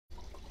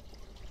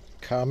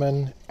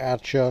Coming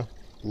at you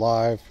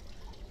live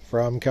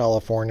from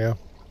California,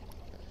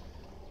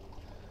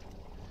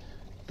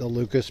 the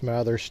Lucas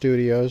Mather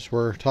Studios.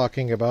 We're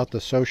talking about the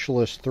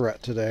socialist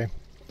threat today.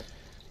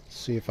 Let's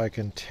see if I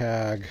can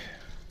tag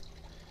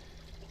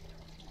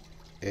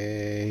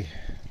a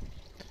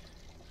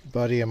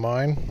buddy of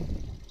mine.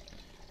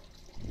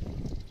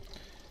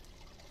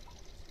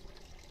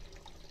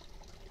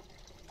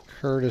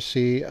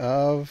 Courtesy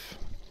of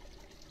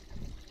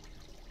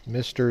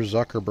Mr.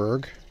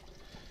 Zuckerberg.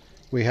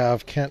 We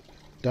have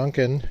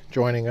Duncan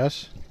joining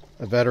us,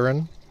 a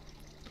veteran,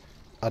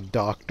 a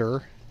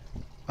doctor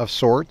of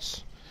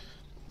sorts,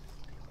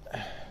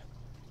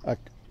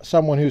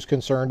 someone who's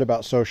concerned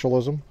about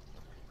socialism,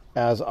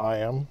 as I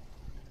am,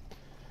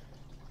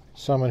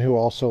 someone who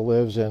also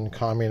lives in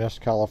communist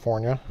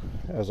California,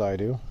 as I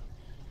do.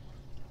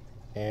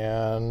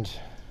 And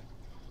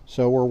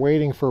so we're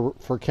waiting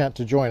for Kent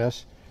to join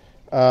us.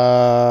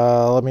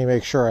 Let me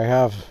make sure I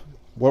have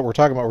what we're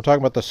talking about. We're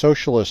talking about the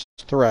Socialist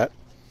Threat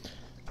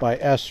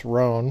by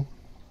Roane,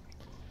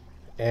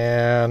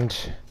 and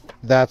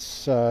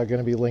that's going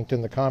to be linked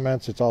in the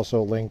comments. It's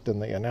also linked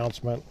in the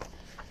announcement,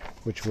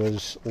 which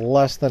was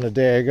less than a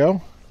day ago.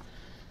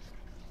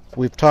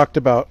 We've talked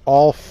about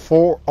all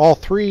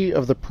three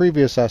of the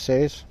previous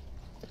essays,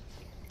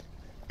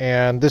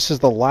 and this is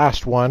the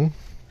last one,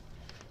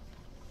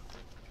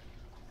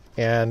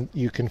 and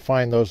you can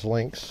find those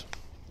links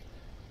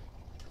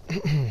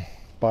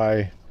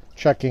by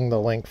checking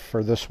the link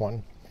for this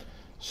one.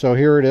 So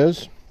here it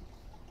is.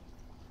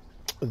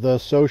 The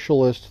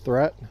Socialist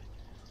Threat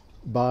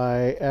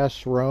by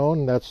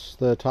Roane. That's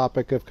the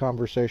topic of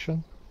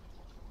conversation.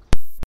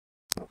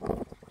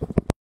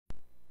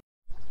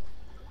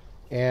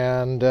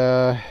 And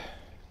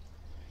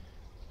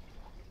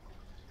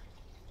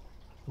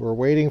we're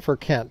waiting for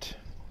Kent.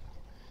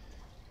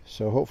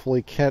 So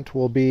hopefully Kent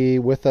will be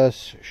with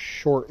us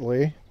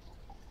shortly.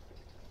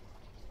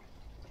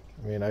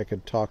 I mean, I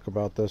could talk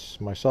about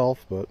this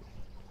myself, but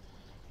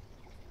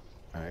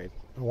I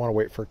want to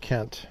wait for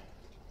Kent.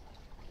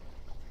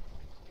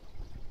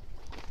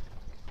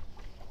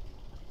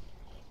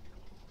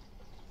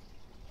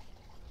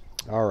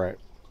 All right,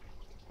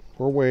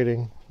 we're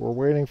waiting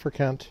for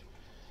Kent.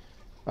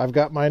 I've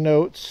got my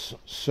notes,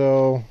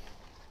 so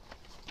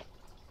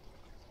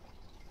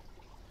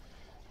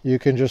you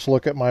can just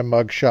look at my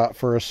mugshot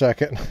for a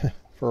second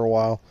for a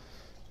while.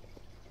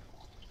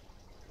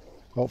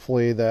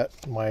 Hopefully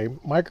that my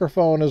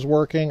microphone is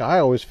working. I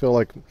always feel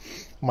like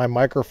my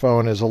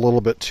microphone is a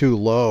little bit too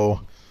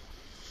low.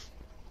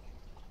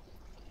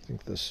 I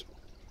think this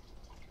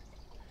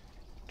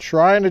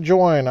trying to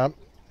join.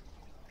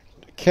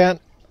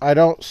 Kent, I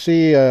don't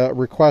see a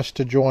request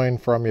to join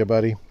from you,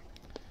 buddy.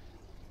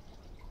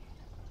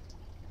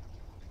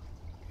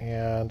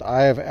 And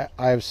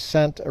I've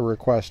sent a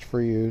request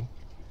for you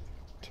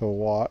to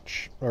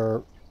watch,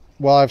 or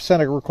well, I've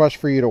sent a request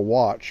for you to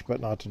watch, but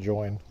not to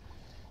join.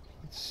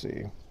 Let's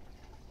see.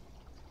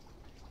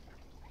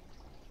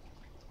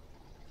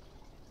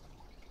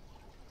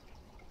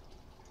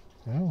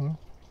 Oh, well.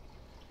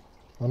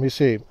 Let me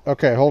see.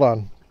 Okay, hold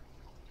on.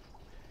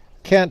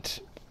 Kent.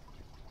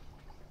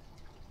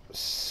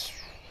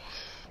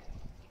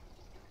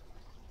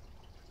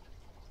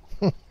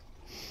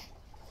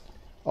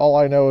 All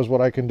I know is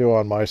what I can do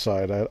on my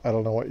side. I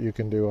don't know what you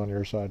can do on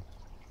your side.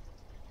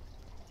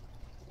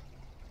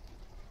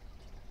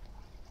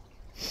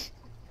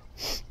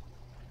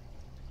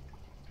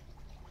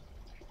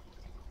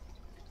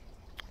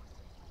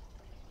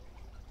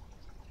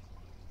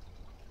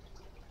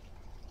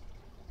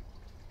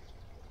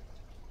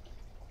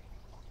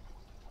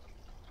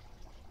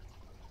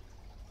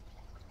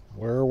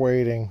 We're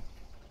waiting.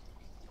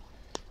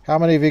 How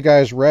many of you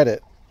guys read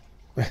it?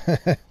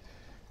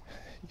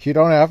 You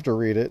don't have to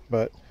read it,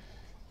 but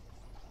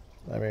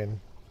I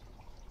mean,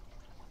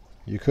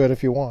 you could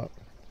if you want.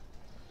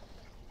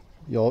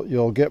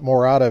 You'll get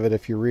more out of it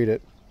if you read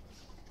it.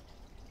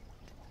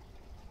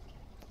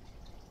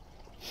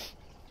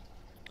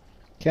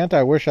 Kent,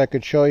 I wish I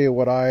could show you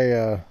what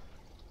let's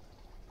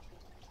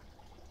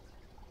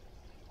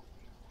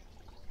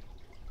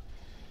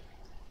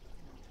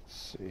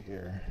see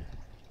here.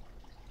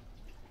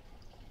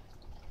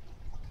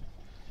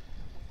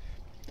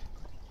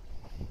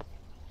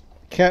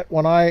 Kent,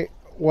 when I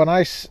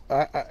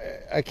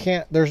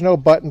can't, there's no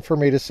button for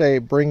me to say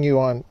bring you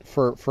on,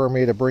 for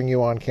me to bring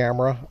you on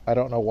camera. I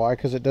don't know why,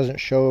 because it doesn't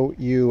show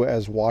you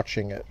as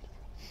watching it.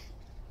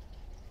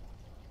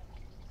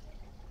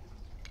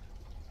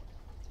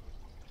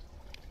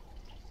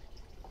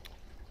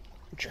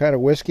 Which kind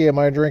of whiskey am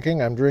I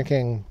drinking? I'm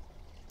drinking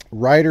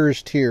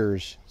Writer's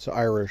Tears. It's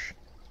Irish.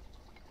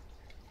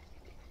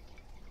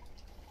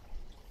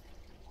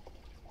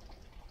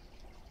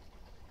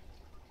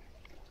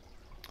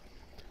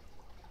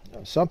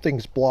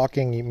 Something's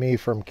blocking me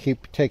from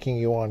keep taking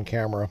you on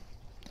camera,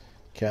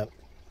 Kent.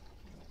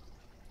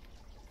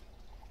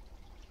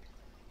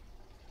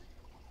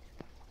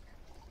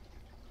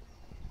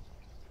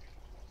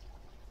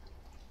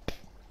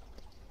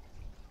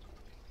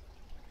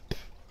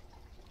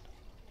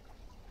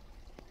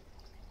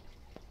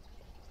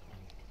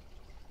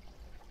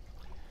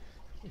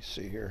 me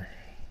see here.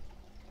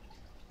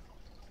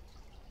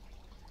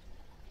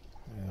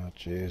 Oh,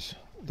 jeez.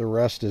 The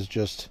rest is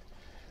just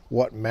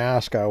what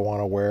mask I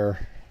want to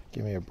wear.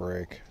 Give me a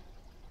break.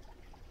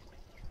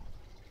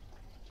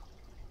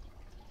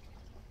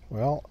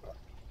 Well,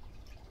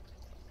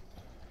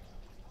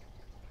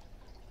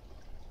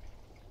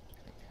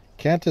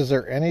 Kent, is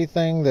there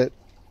anything that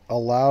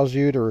allows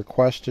you to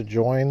request to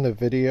join the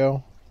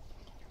video?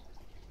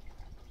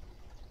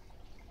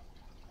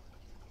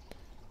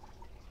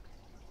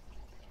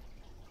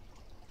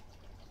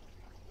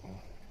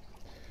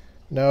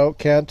 No,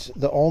 Kent,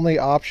 the only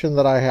option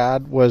that I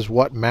had was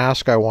what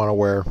mask I want to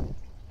wear.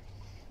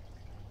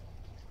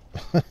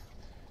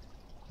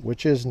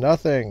 Which is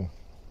nothing.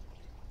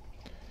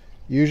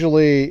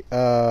 Usually,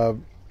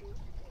 I'm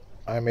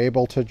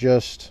able to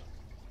just...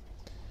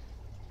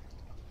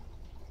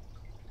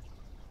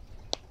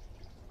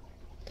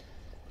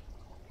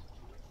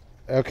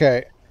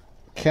 Okay,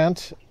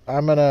 Kent,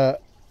 I'm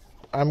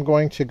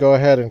going to go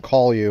ahead and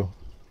call you.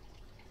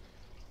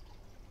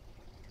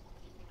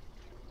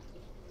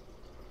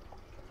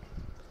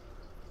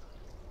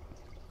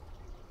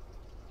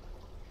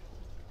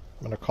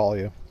 I'm going to call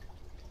you.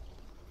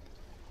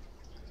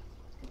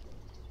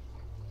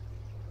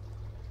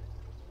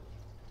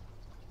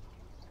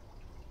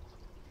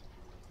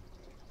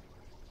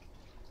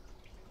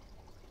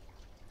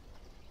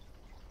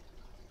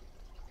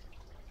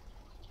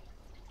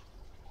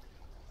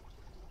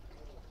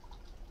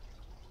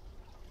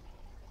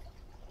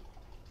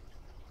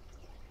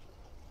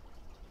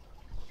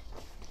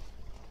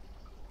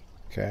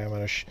 Okay,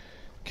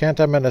 Kent,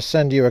 I'm going to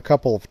send you a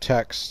couple of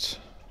texts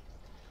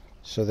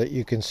so that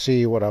you can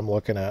see what I'm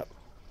looking at.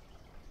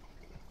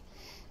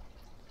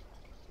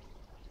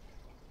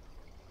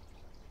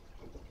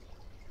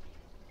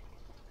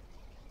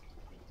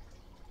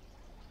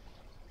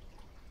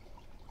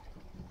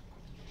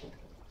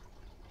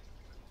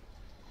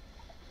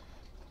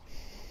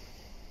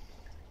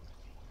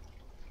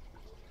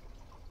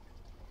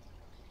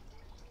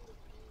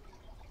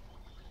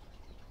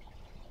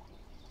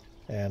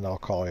 And I'll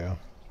call you.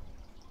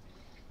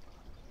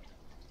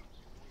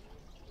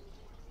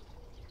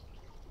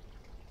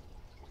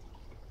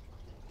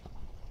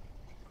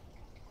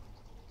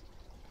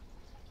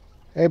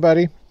 Hey,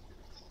 buddy.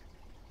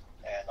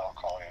 And I'll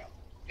call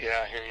you.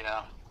 Yeah, I hear you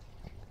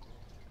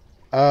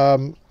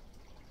now.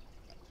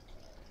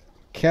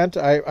 Kent,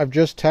 I've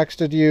just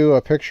texted you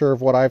a picture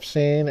of what I've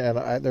seen,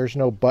 and there's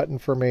no button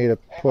for me to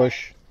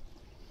push.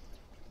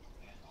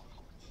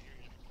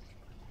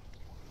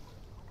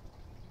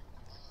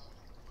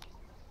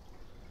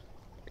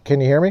 Can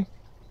you hear me?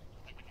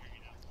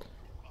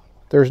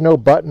 There's no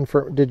button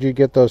for... Did you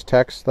get those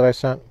texts that I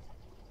sent?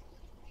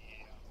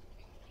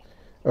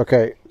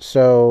 Okay,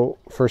 so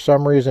for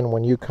some reason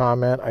when you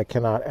comment, I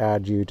cannot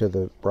add you to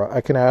the...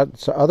 I can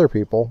add other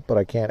people, but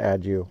I can't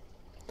add you.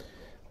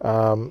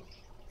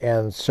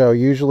 And so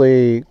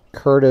usually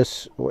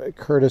Curtis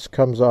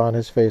comes on,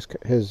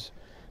 his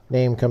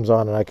name comes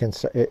on, and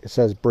it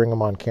says bring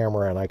him on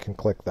camera, and I can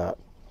click that.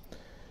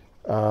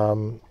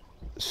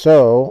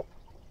 So,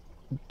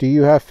 do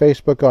you have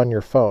Facebook on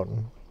your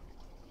phone?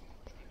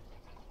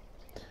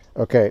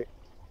 Okay.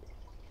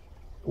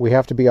 We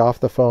have to be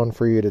off the phone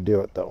for you to do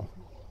it, though.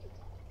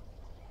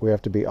 We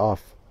have to be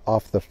off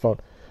the phone.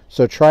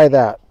 So try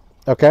that.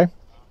 Okay?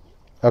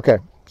 Okay.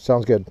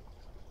 Sounds good.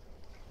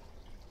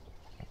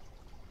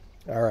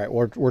 All right.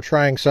 We're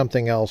trying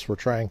something else.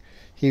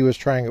 He was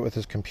trying it with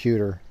his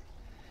computer.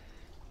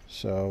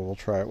 So we'll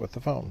try it with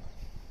the phone.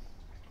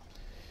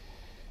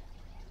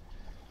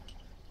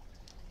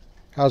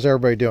 How's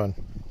everybody doing?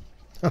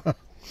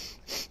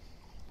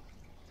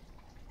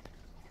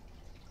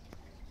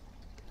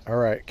 All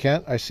right,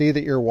 Kent, I see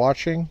that you're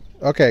watching.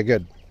 Okay,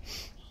 good.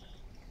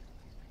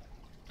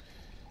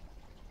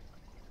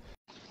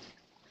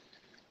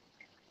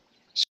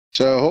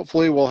 So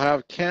hopefully we'll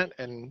have Kent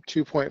in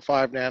 2.5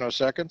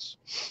 nanoseconds.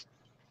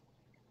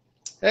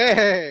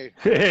 Hey!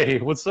 Hey,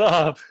 what's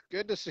up?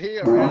 Good to see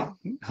you, man.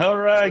 All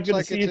right, Looks good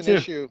like to see you it's too. an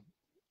issue.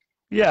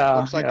 Yeah,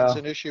 Looks like it's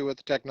an issue with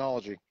the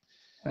technology.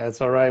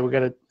 That's all right. We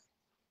got it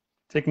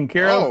taken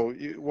care of. Oh,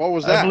 what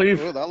was that? I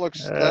believe. Oh, that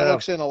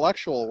looks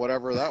intellectual,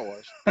 whatever that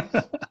was.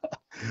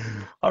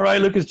 All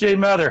right, Lucas J.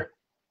 Mather.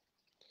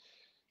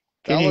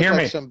 Can you hear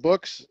me? Some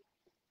books.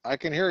 I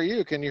can hear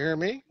you. Can you hear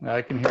me?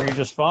 I can hear you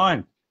just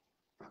fine.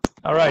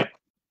 All right.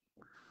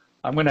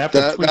 I'm going to have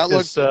to tweet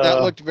this.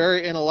 That looked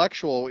very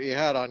intellectual, what you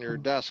had on your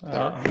desk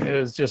there. It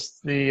was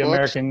just the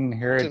Books American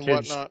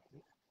Heritage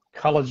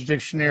College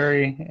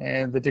Dictionary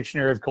and the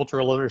Dictionary of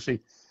Cultural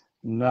Literacy.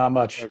 Not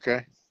much.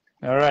 Okay.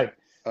 All right.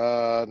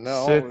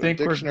 No, so I think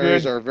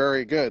dictionaries are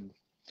very good.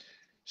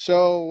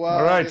 So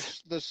all right.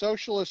 the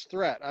socialist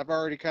threat, I've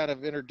already kind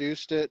of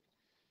introduced it,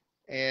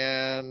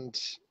 and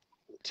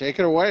take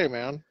it away,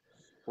 man.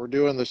 We're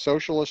doing the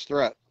socialist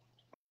threat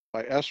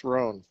by S.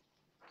 Roane.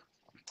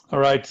 All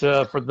right.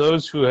 For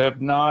those who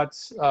have not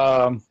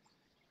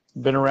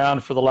been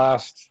around for the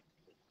last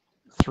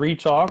 3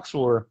 talks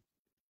or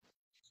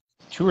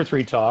 2 or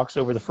 3 talks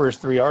over the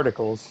first 3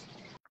 articles,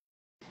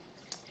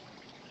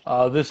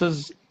 This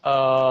is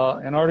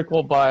an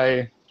article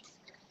by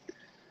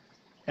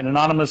an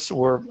anonymous,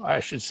 or I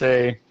should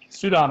say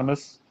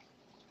pseudonymous,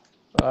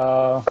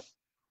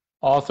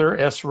 author,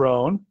 S.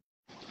 Roane.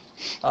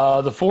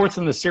 The fourth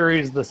in the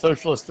series, The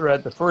Socialist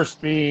Threat, the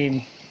first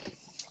being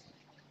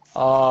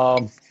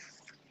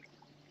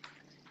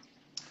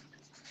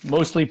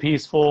mostly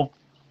peaceful,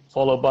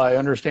 followed by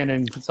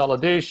understanding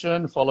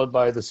consolidation, followed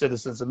by the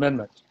Citizens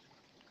Amendment.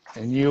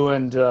 And you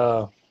and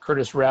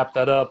Curtis wrapped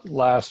that up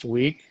last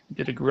week.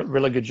 Did a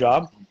really good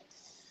job.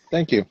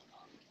 Thank you.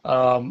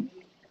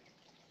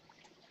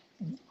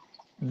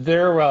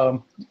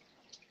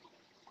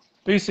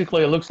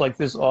 Basically, it looks like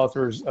this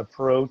author's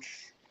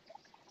approach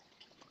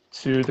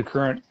to the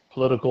current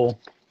political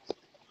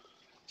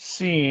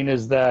scene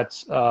is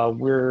that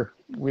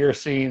we're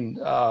seeing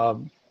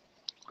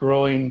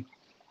growing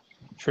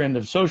trend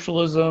of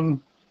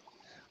socialism,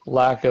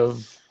 lack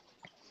of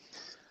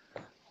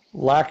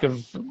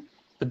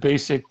the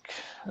basic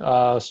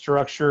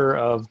structure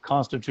of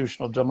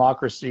constitutional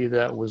democracy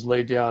that was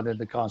laid down in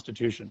the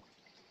Constitution.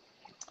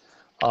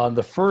 On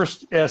the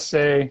first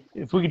essay,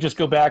 if we could just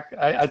go back,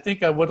 I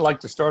think I would like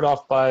to start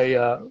off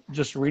by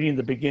just reading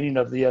the beginning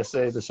of the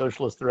essay, The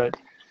Socialist Threat.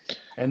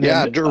 And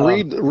then,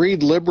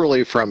 read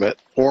liberally from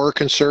it or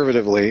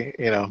conservatively,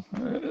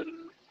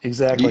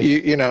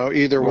 Exactly.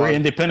 Either one. Or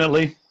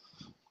independently.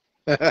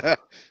 Read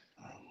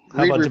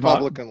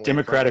Republicanly.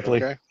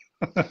 Democratically. Okay?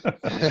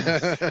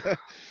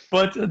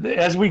 But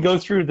as we go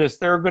through this,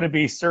 there are going to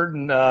be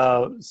certain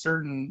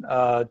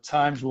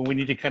times when we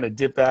need to kind of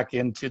dip back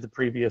into the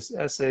previous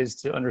essays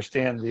to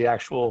understand the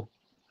actual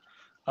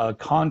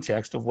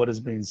context of what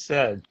is being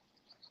said.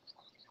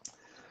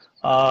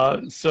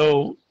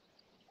 So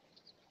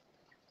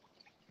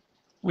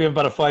we have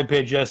about a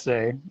 5-page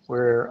essay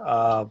where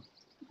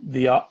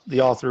the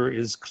author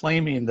is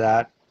claiming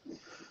that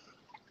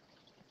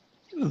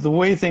the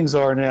way things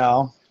are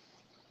now,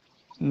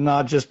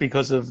 not just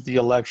because of the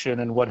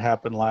election and what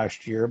happened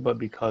last year, but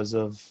because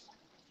of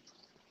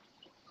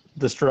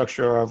the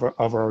structure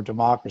of our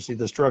democracy,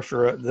 the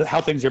structure,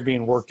 how things are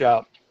being worked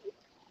out,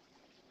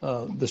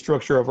 the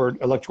structure of our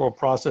electoral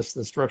process,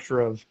 the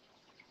structure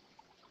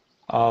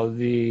of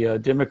the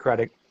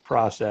democratic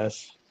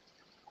process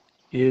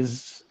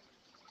is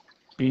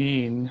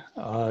being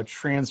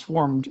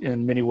transformed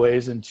in many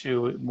ways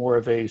into more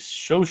of a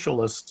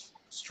socialist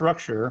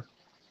structure.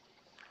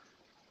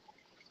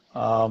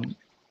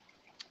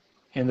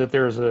 And that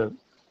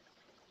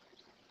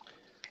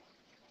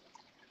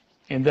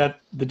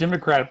the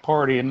Democratic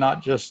Party, and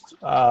not just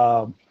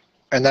and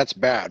that's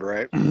bad,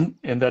 right?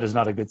 And that is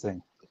not a good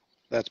thing.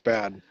 That's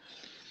bad.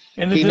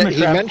 And the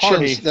Democratic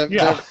Party,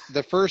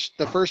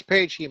 the first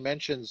page, he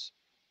mentions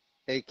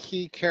a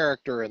key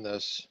character in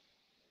this,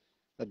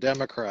 a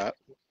Democrat.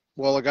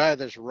 Well, a guy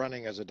that's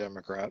running as a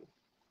Democrat.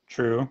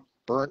 True.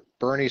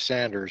 Bernie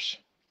Sanders.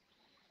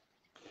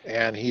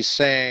 And he's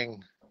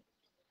saying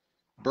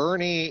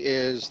Bernie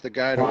is the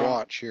guy to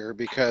watch here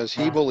because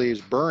he believes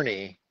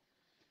Bernie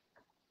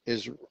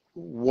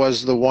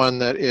was the one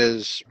that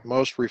is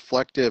most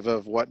reflective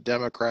of what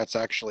Democrats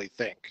actually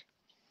think.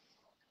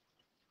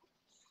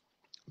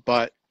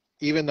 But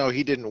even though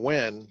he didn't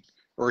win,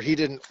 or he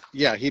didn't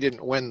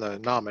win the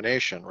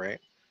nomination, right?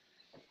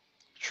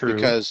 True.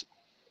 Because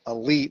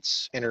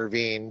elites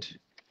intervened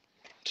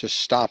to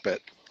stop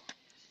it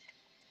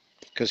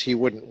because he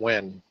wouldn't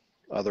win.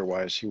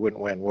 Otherwise, he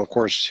wouldn't win. Well, of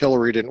course,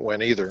 Hillary didn't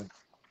win either.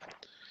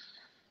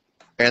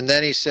 And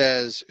then he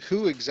says,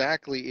 who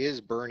exactly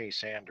is Bernie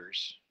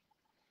Sanders?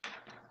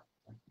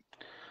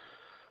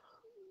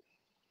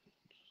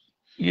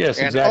 Yes,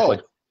 exactly.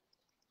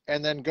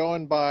 And then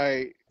going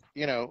by,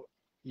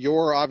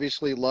 your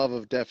obviously love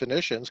of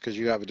definitions, because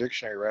you have a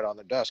dictionary right on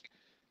the desk.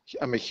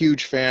 I'm a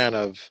huge fan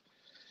of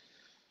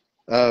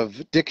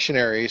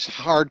dictionaries,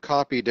 hard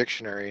copy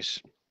dictionaries.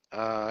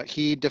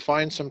 He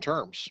defined some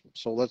terms.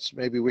 So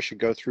maybe we should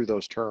go through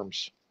those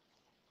terms.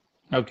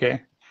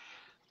 Okay.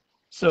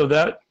 So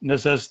that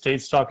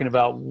necessitates talking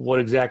about what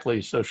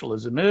exactly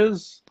socialism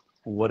is,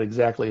 what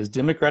exactly is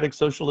democratic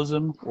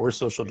socialism or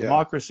social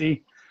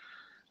democracy.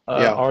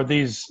 Are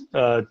these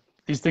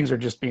things are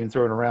just being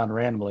thrown around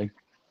randomly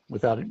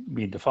without it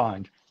being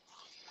defined?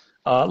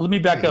 Let me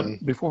back up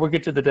before we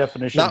get to the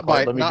definition. Not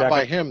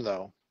by him,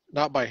 though.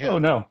 Not by him. Oh,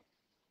 no.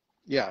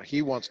 Yeah,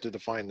 he wants to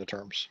define the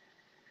terms.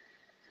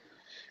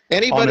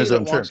 Anybody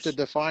that wants to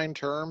define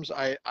terms,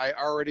 I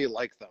already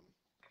like them.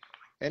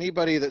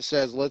 Anybody that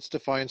says, let's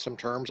define some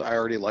terms, I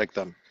already like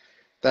them.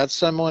 That's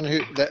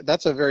someone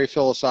that's a very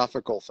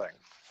philosophical thing,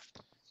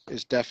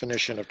 is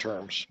definition of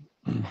terms.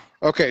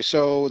 Okay,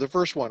 so the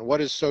first one,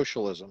 what is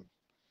socialism?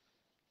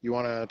 You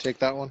want to take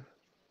that one?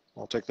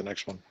 I'll take the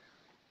next one.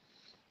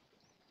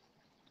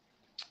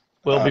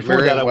 Well,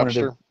 before that, I wanted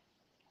to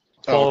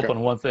follow up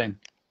on one thing.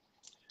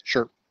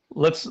 Sure.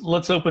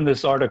 Let's open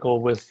this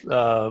article with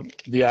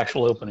the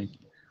actual opening.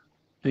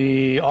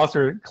 The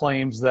author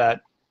claims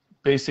that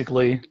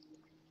basically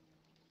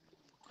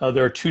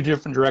there are two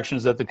different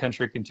directions that the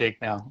country can take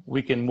now.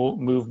 We can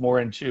move more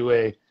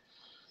into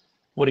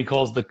what he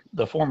calls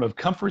the form of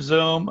comfort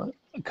zone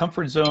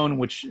comfort zone,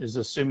 which is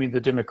assuming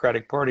the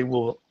Democratic Party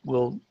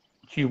will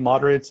cue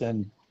moderates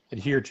and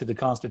adhere to the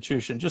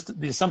Constitution. Just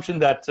the assumption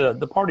that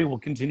the party will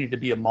continue to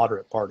be a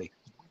moderate party.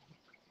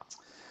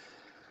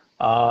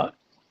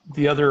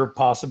 The other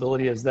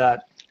possibility is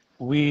that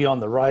we on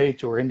the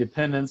right, or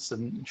independents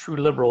and true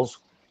liberals,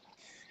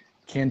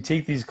 can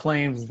take these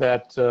claims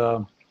that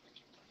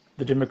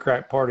the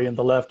Democratic Party and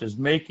the left is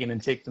making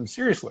and take them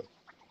seriously,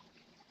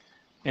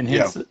 and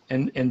hence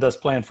and thus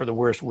plan for the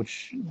worst,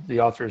 which the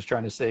author is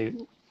trying to say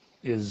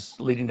is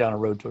leading down a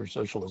road towards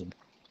socialism.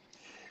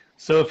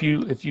 So if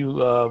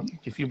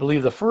you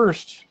believe the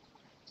first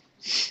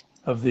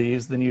of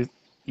these, then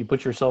you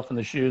put yourself in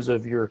the shoes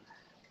of your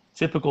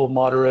typical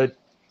moderate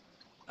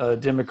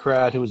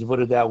Democrat who has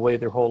voted that way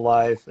their whole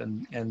life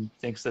and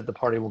thinks that the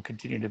party will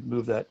continue to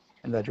move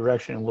in that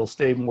direction and will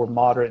stay more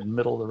moderate and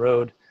middle of the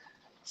road,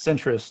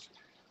 centrist.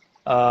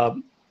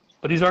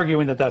 But he's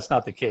arguing that that's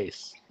not the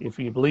case. If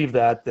you believe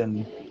that,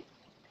 then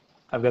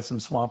I've got some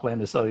swampland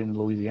to sell you in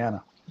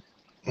Louisiana.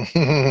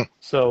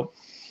 So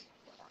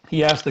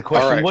he asked the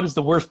question, what is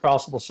the worst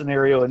possible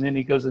scenario? And then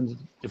he goes into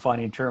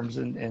defining terms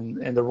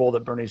and the role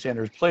that Bernie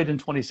Sanders played in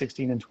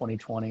 2016 and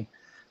 2020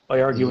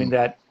 by arguing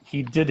that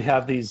he did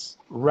have these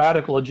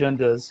radical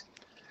agendas,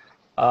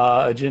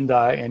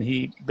 and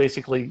he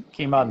basically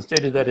came out and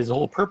stated that his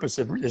whole purpose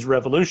is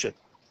revolution,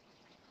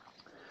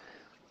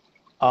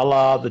 a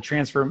la the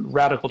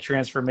radical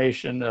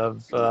transformation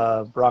of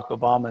Barack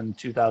Obama in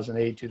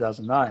 2008,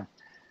 2009.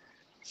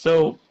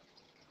 So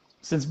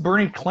since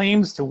Bernie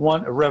claims to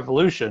want a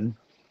revolution,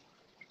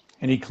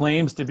 and he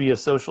claims to be a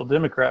social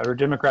democrat or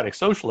democratic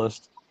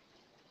socialist,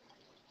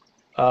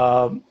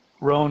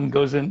 Roane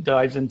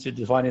dives into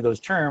defining those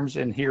terms,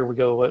 and here we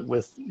go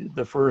with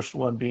the first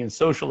one being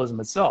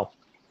socialism itself.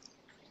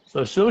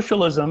 So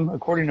socialism,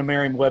 according to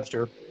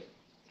Merriam-Webster,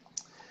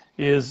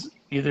 is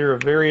either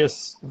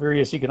various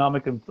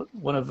economic and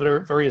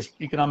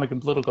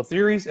political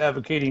theories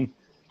advocating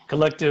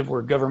collective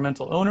or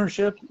governmental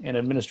ownership and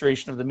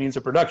administration of the means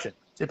of production,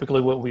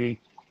 typically what we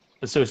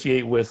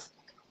associate with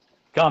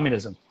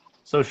communism,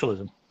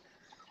 socialism.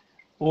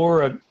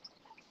 Or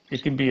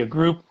it can be a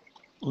group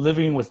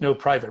living with no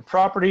private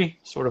property,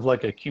 sort of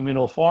like a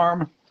communal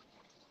farm,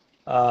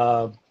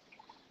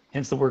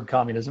 hence the word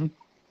communism,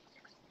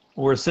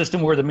 or a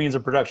system where the means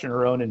of production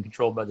are owned and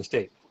controlled by the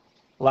state.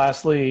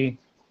 Lastly,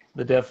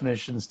 the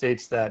definition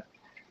states that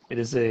it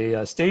is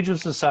a stage of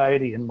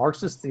society in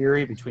Marxist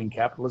theory between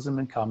capitalism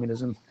and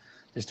communism,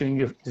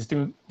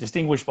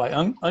 distinguished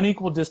by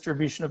unequal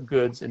distribution of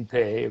goods and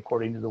pay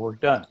according to the work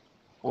done,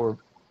 or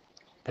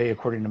pay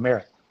according to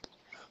merit.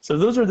 So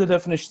those are the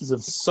definitions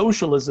of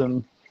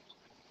socialism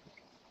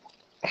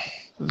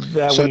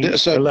that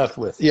we are left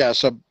with. Yeah,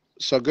 so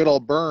good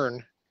old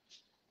Byrne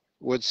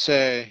would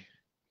say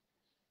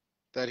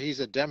that he's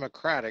a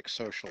democratic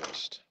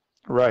socialist.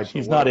 Right, So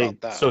he's not a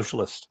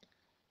socialist.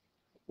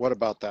 What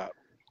about that?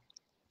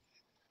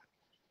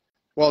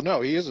 Well,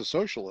 no, he is a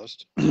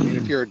socialist. I mean,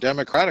 if you're a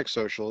democratic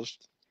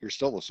socialist, you're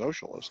still a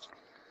socialist.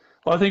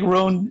 Well, I think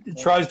Roane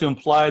tries to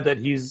imply that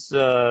he's,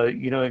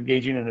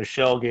 engaging in a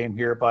shell game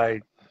here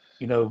by,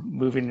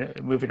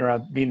 moving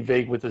around, being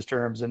vague with his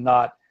terms, and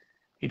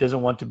he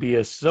doesn't want to be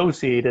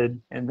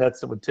associated, and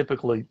that's what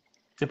typical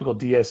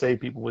DSA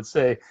people would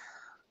say.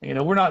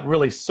 We're not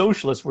really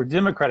socialists, we're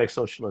democratic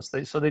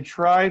socialists. So they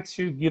try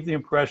to give the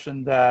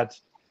impression that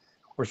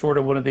we're sort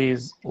of one of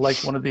these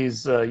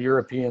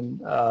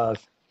European,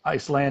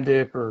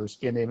 Icelandic or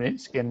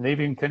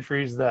Scandinavian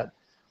countries that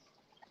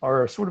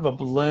are sort of a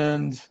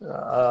blend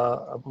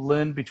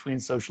between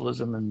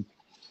socialism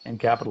and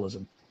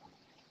capitalism.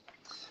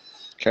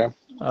 Okay.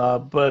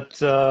 But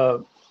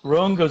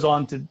Roane goes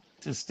on to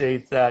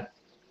state that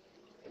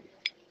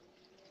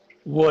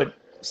what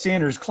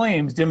Sanders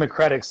claims,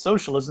 democratic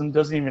socialism,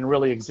 doesn't even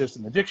really exist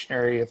in the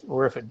dictionary,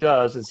 or if it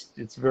does,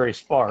 it's very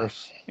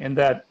sparse. And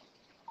that,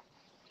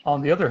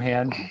 on the other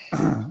hand,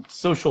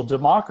 social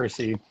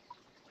democracy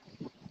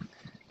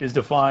is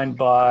defined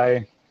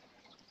by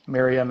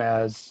Merriam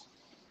as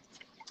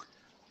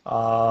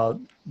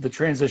the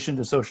transition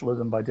to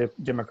socialism by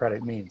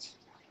democratic means.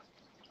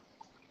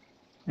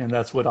 And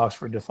that's what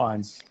Oxford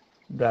defines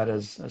that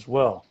as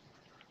well.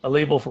 A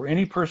label for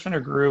any person or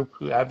group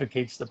who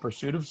advocates the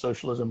pursuit of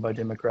socialism by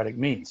democratic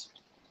means.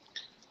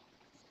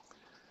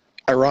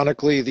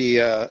 Ironically,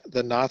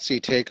 the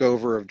Nazi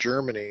takeover of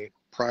Germany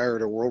prior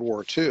to World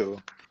War II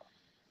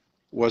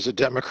was a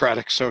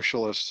democratic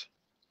socialist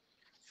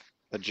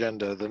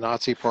agenda. The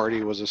Nazi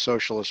Party was a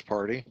socialist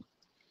party,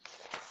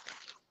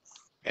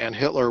 and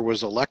Hitler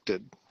was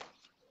elected.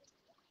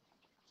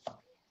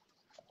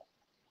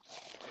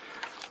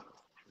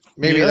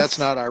 Maybe that's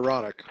not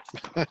ironic.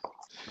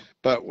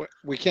 But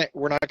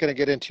we're not going to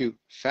get into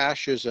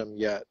fascism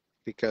yet,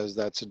 because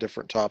that's a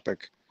different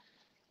topic.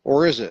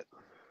 Or is it?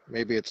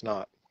 Maybe it's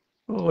not.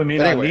 Well, we may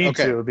not need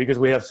to, because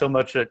we have so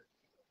much at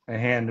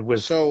hand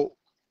with. So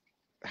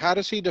how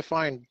does he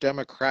define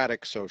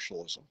democratic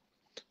socialism?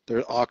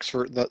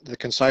 The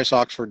concise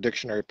Oxford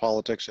Dictionary,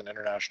 Politics and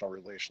International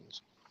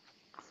Relations.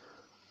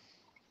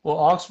 Well,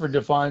 Oxford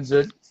defines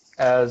it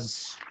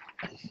as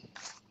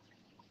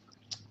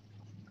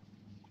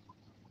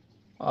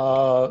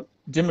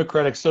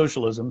democratic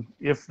socialism,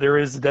 if there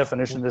is a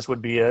definition, this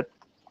would be it.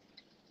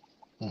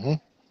 Mm-hmm.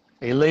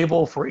 A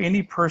label for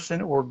any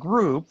person or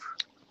group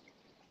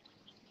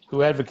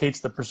who advocates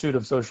the pursuit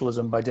of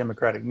socialism by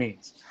democratic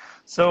means.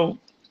 So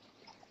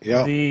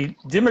Yeah. the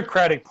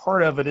democratic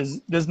part of it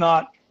is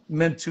not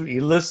meant to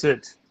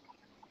elicit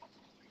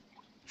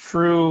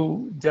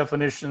true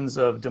definitions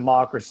of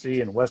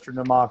democracy and Western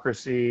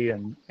democracy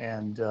and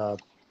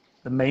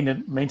the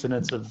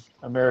maintenance of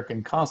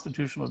American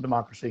constitutional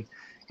democracy.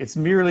 It's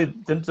merely,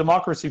 the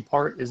democracy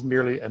part is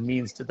merely a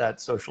means to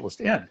that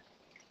socialist end.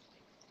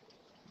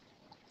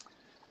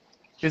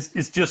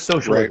 It's just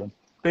socialism. Right.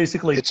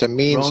 Basically, It's a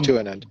means Roane, to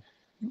an end.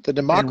 The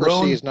democracy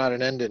Roane, is not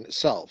an end in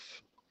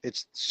itself.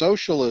 It's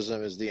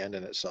socialism is the end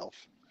in itself.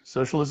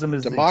 socialism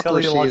is Democracy the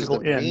is the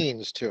teleological end.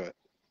 means to it.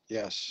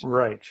 Yes.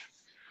 Right.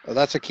 Well,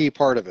 that's a key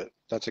part of it.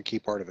 That's a key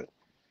part of it.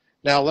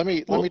 Now let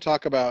me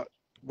talk about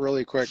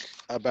really quick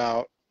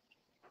about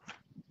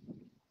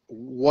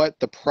what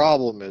the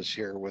problem is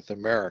here with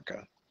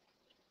America.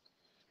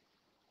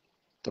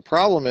 The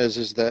problem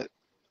is that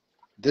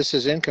this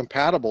is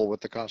incompatible with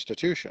the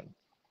Constitution,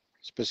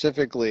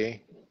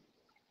 specifically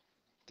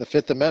the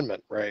Fifth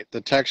Amendment, right?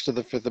 The text of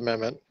the Fifth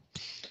Amendment.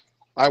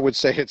 I would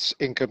say it's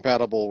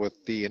incompatible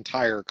with the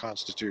entire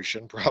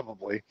Constitution,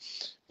 probably,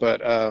 but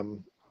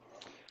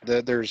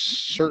there's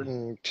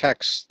certain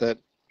texts that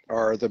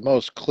are the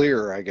most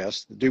clear, I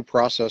guess. The Due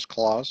Process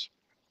Clause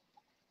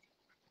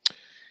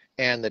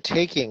and the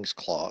Takings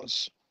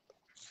Clause,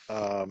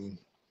 and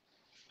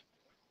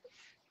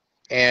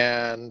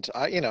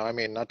I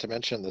mean, not to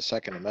mention the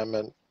Second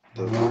Amendment,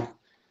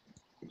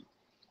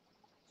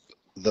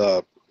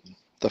 the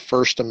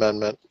First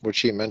Amendment,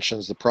 which he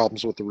mentions the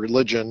problems with the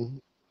religion,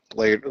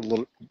 laid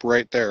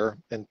right there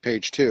in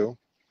page 2,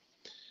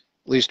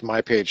 at least my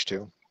page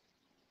 2.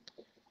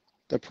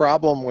 The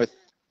problem with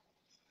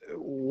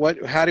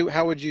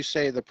how would you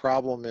say the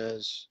problem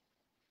is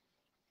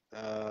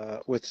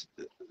with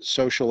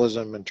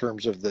socialism in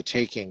terms of the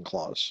taking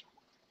clause?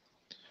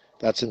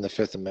 That's in the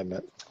Fifth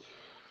Amendment.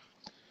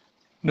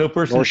 No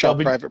person Nor shall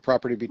be private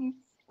property be.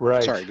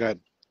 right. Sorry, go ahead.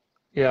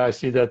 Yeah, I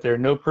see that there.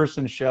 No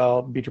person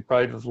shall be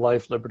deprived of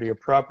life, liberty, or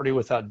property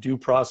without due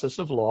process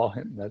of law,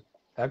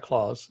 that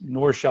clause,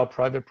 nor shall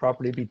private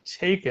property be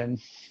taken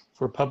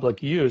for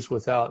public use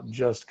without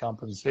just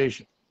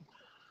compensation.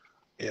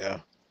 Yeah.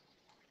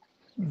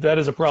 That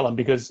is a problem,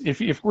 because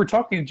if we're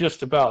talking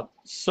just about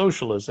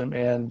socialism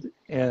and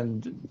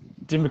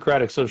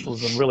democratic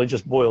socialism really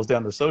just boils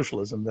down to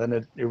socialism, then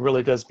it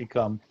really does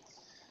become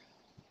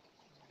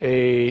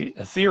a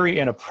theory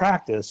and a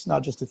practice,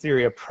 not just a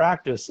theory, a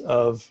practice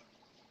of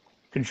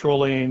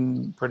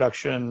controlling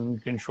production,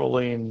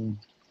 controlling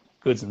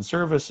goods and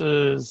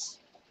services.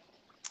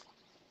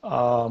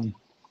 Yeah.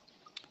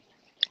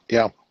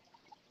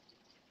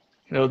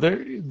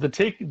 The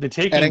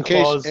taking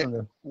clause.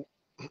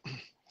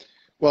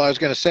 Well, I was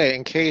going to say,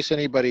 in case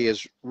anybody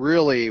is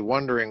really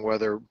wondering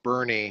whether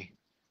Bernie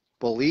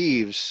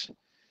believes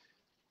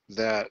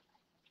that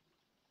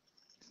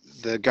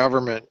the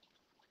government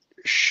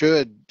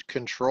should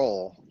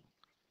control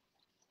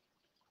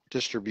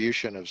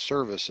distribution of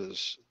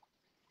services,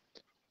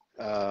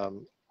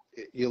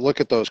 you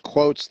look at those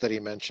quotes that he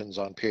mentions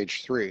on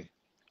page 3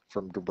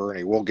 from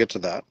Bernie. We'll get to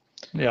that.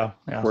 Yeah.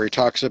 Where he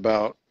talks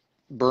about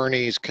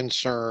Bernie's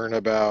concern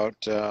about,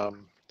 well,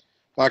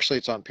 actually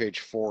it's on page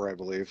 4, I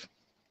believe.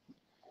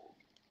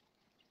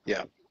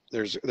 Yeah,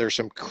 there's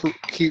some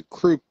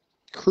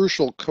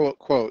crucial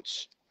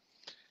quotes,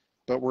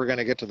 but we're going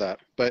to get to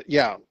that. But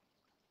yeah,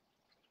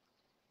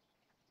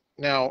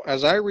 now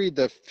as I read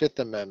the Fifth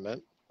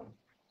Amendment,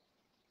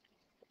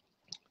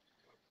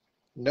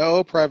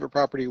 no private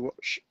property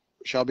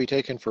shall be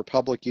taken for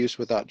public use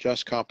without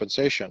just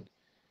compensation.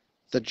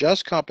 The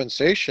just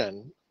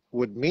compensation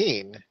would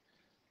mean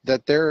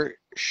that there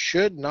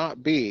should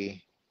not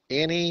be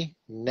any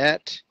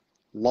net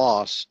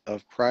loss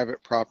of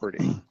private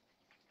property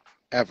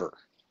ever.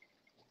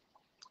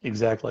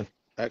 Exactly.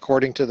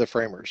 According to the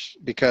framers,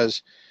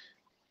 because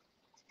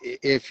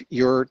if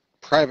your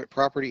private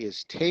property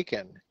is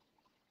taken,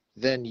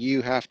 then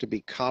you have to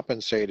be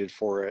compensated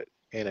for it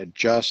in a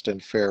just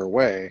and fair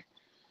way.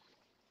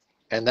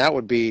 And that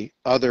would be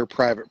other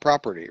private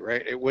property,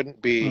 right? It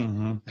wouldn't be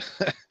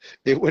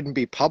it wouldn't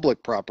be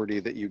public property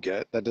that you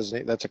get.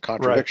 That's a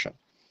contradiction.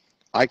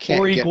 Right. I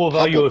can't get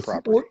public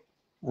property.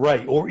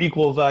 Or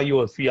equal value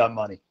of fiat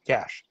money,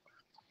 cash.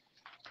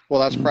 Well,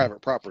 that's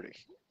private property.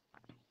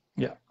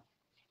 Yeah.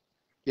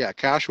 Yeah,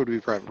 cash would be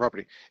private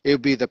property.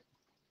 It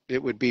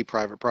would be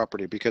private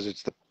property because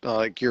it's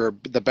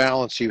the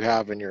balance you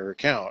have in your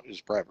account is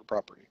private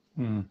property.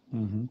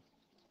 Mm-hmm.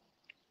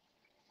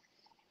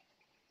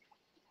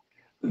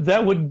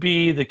 That would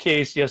be the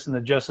case, yes, in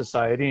the just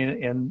society,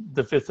 and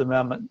the Fifth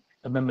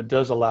Amendment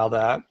does allow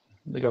that.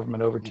 The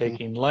government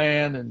overtaking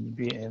land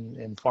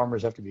and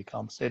farmers have to be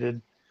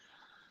compensated,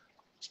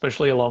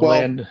 especially along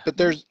land. But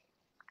there's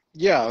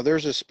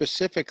a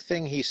specific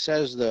thing he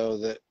says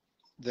though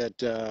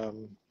I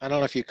don't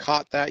know if you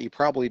caught that. You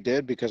probably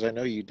did, because I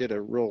know you did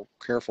a real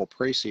careful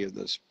précis of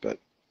this, but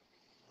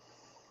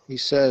he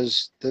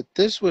says that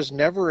this was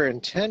never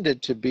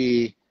intended to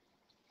be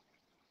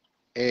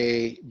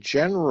a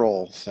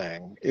general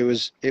thing. It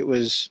was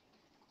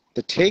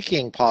the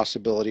taking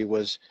possibility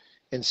was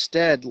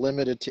instead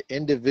limited to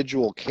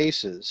individual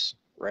cases,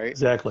 right?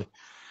 Exactly.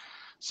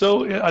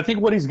 So I think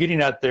what he's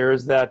getting at there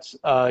is that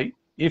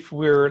if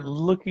we're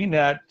looking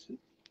at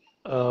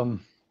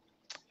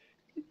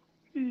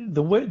the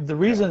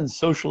reason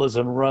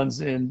socialism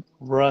runs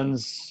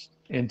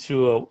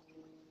into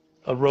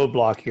a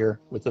roadblock here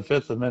with the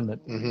Fifth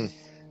Amendment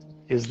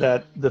is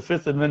that the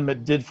Fifth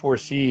Amendment did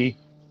foresee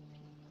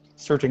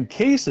certain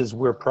cases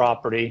where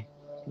property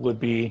would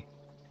be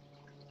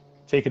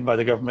taken by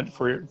the government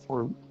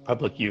for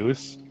public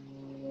use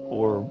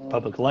or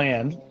public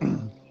land.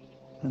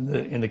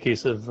 In the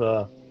case of,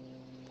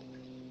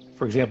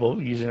 for example,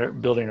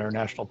 building our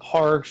national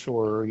parks,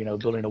 or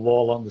building a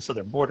wall along the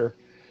southern border.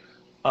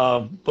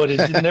 But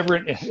it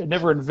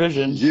never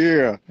envisioned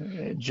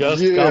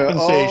just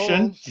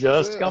compensation,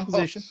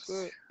 compensation.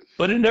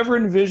 But it never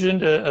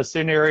envisioned a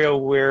scenario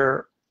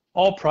where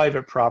all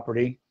private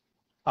property,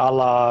 a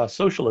la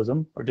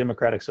socialism or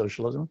democratic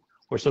socialism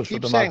or social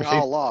democracy.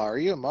 Saying Allah. Are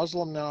you a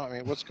Muslim now? I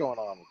mean, what's going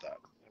on with that?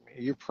 I mean,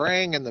 you're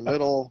praying in the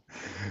middle.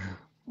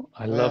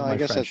 I love my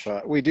guess French.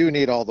 That's we do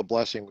need all the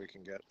blessing we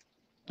can get.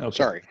 Okay.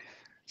 Sorry.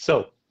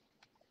 So,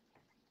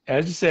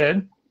 as you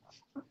said,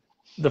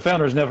 the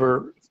founders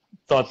never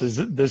thought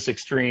this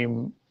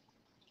extreme,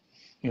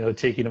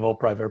 taking of all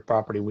private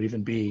property would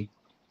even be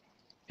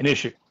an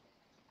issue.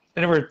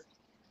 They never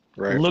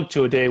looked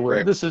to a day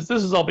where this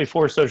is all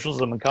before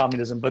socialism and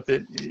communism, but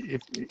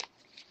it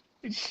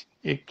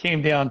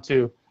came down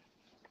to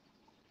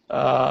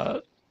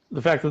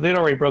the fact that they'd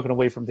already broken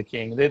away from the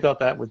king. They thought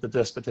that was the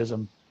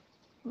despotism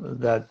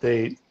that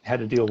they had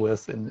to deal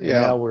with, and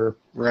now we're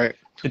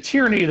the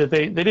tyranny that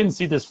they didn't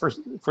see this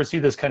foresee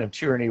this kind of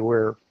tyranny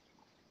where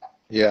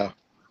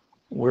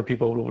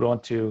people would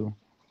want to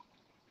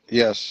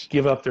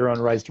give up their own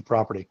rights to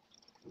property.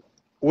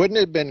 Wouldn't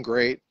it have been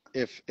great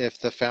if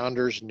the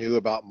founders knew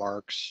about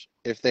Marx,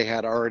 if they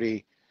had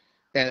already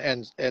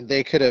and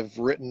they could have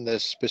written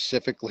this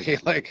specifically,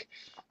 like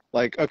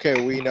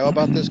okay, we know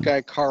about this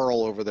guy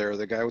Carl over there,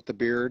 the guy with the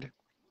beard.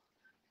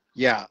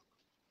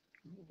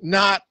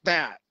 Not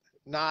that.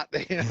 Not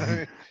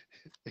in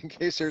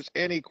case there's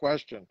any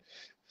question.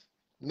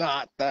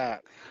 Not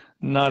that.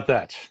 Not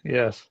that.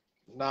 Yes.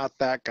 Not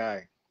that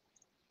guy.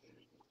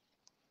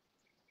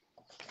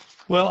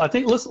 Well, I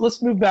think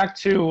let's move back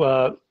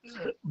to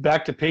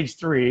page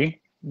 3,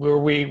 where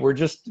we were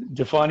just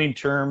defining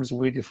terms.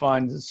 We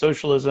defined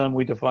socialism.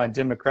 We defined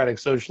democratic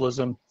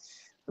socialism.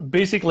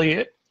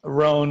 Basically,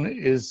 Roane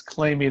is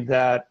claiming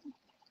that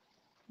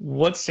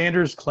what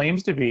Sanders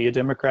claims to be a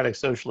democratic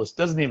socialist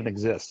doesn't even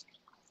exist.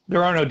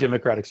 There are no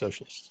democratic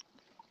socialists.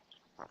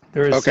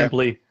 There is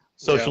simply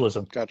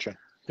socialism. Gotcha.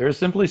 There is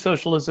simply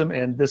socialism,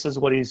 and this is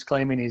what he's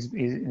claiming.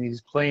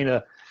 He's playing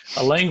a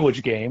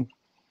language game,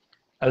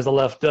 as the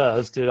left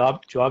does, to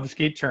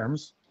obfuscate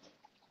terms,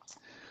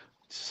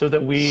 so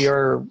that we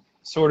are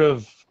sort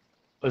of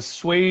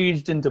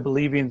assuaged into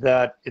believing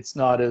that it's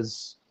not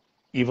as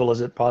evil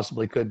as it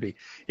possibly could be.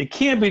 It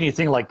can't be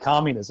anything like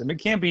communism. It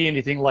can't be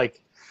anything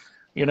like,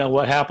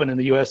 what happened in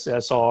the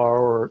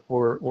USSR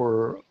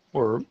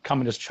or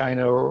communist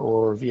China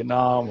or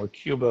Vietnam or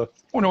Cuba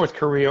or North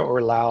Korea or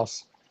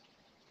Laos.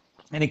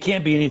 And it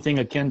can't be anything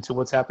akin to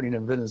what's happening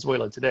in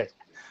Venezuela today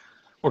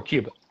or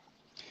Cuba.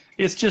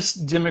 It's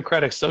just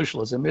democratic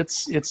socialism.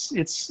 It's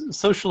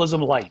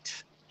socialism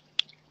light.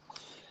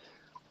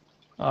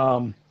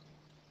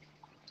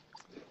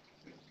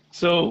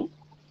 So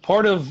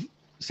part of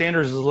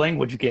Sanders'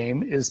 language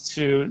game is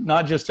to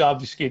not just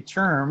obfuscate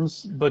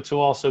terms, but to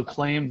also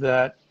claim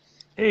that,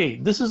 hey,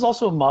 this is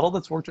also a model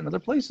that's worked in other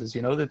places.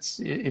 That's,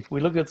 if we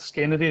look at the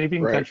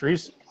Scandinavian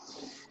countries,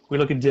 we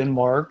look at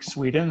Denmark,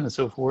 Sweden, and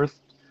so forth.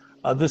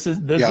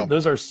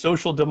 Those are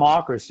social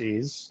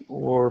democracies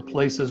or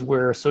places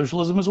where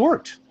socialism has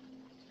worked.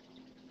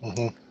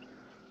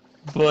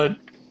 But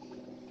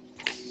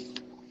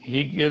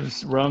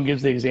Roane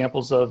gives the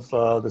examples of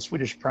the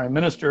Swedish Prime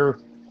Minister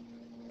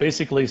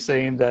basically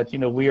saying that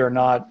we're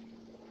not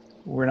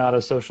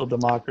a social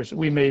democracy.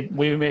 We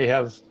may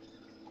have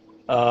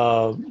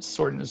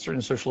certain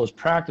socialist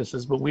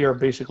practices, but we are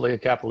basically a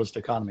capitalist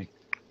economy.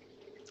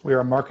 We are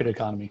a market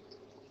economy.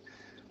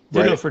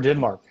 Ditto for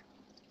Denmark.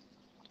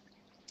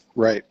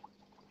 Right.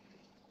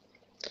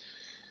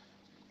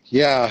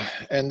 Yeah,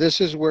 and this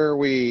is where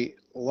we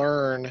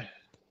learn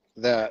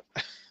that,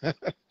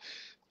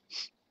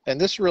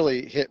 and this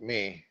really hit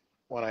me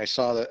when I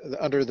saw that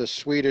under the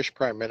Swedish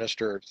Prime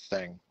Minister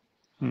thing,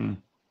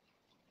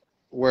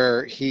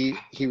 where he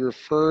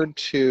referred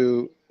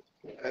to,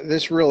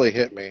 this really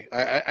hit me.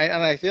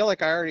 And I feel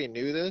like I already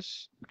knew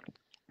this,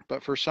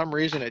 but for some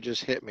reason it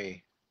just hit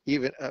me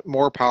even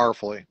more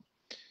powerfully.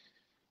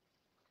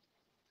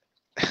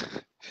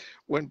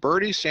 When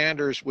Bernie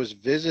Sanders was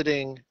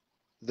visiting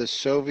the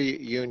Soviet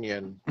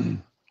Union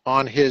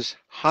on his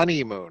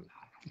honeymoon.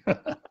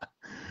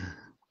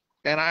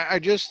 And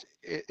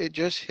it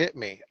just hit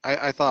me.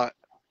 I thought,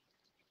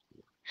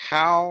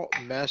 how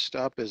messed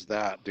up is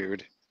that,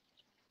 dude?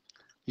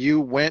 You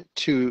went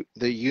to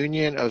the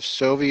Union of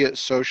Soviet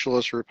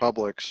Socialist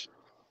Republics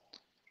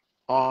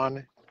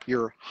on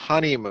your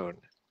honeymoon.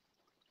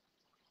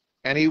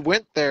 And he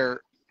went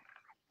there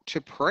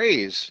to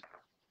praise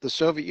the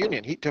Soviet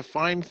Union, to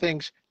find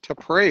things to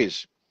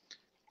praise.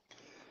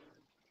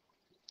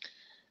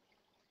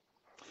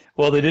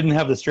 Well, they didn't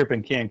have the strip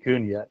in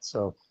Cancun yet,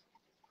 so,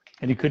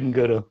 and he couldn't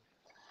go to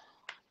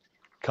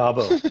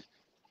Cabo.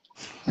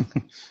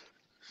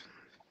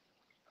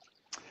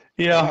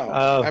 Yeah.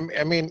 Wow.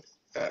 I mean,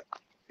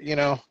 you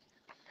know,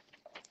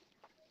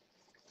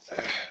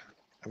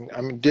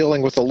 I'm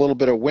dealing with a little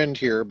bit of wind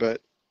here,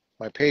 but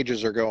my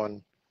pages are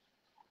going.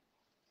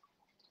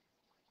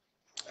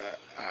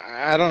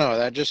 I don't know.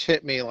 That just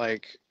hit me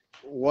like,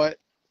 what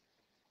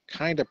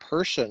kind of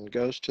person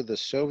goes to the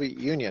Soviet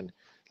Union?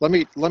 Let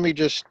me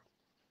just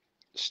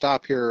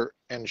stop here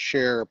and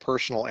share a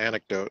personal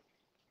anecdote.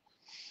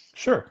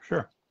 Sure,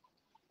 sure.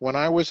 When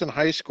I was in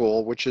high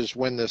school, which is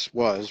when this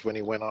was, when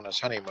he went on his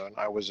honeymoon,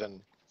 I was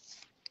in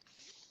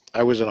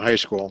high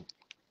school,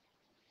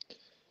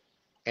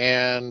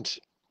 and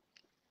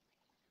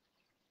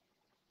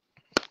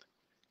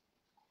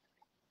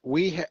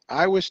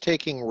I was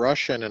taking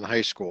Russian in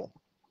high school.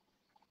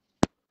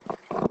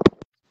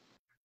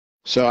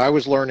 So I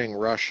was learning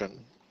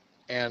Russian,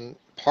 and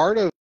part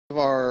of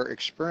our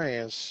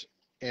experience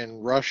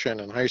in Russian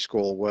in high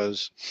school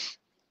was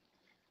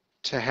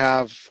to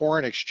have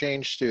foreign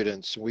exchange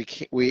students.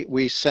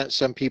 We sent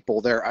some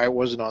people there. I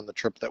wasn't on the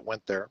trip that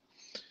went there,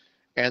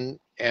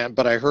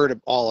 but I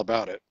heard all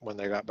about it when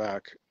they got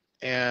back.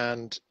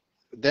 And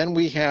then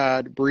we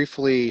had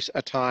briefly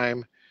a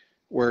time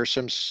where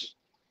some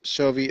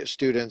Soviet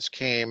students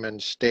came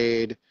and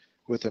stayed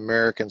with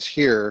Americans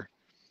here.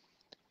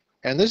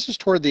 And this is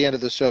toward the end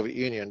of the Soviet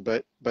Union,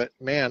 but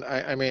man,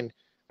 I mean,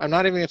 I'm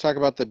not even going to talk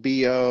about the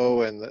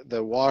BO and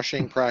the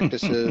washing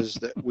practices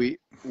that we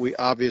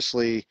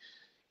obviously,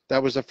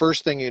 that was the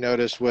first thing you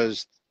noticed,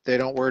 was they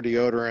don't wear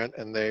deodorant,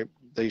 and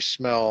they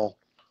smell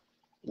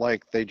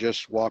like they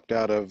just walked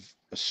out of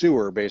a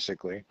sewer,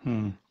 basically.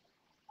 I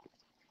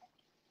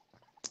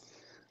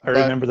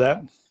remember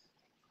that.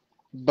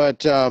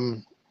 But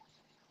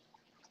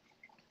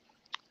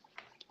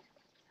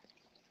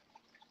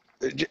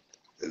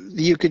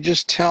you could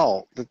just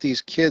tell that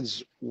these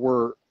kids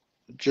were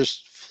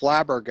just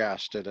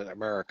flabbergasted at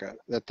America,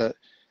 at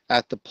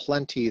the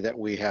plenty that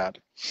we had.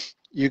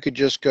 You could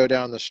just go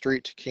down the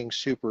street to King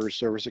Soopers.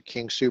 There was a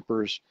King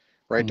Soopers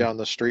right down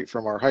the street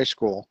from our high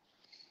school,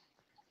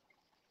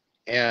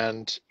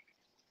 and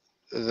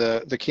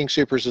the King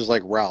Soopers is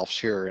like Ralph's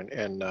here,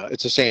 and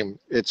it's the same.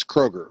 It's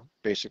Kroger,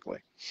 basically.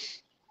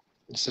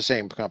 It's the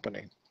same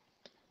company,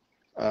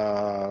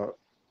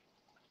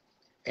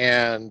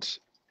 and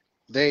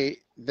they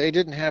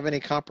didn't have any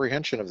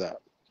comprehension of that.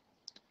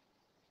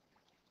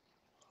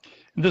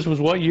 This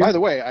was what year? By the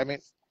way, I mean,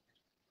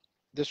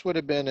 this would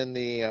have been in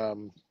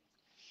the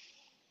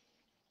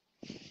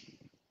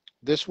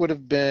this would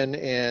have been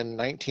in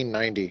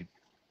 1990.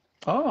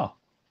 Oh.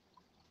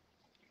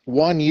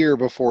 1 year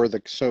before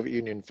the Soviet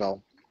Union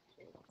fell.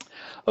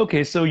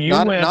 Okay, so you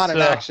not, went... Not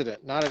an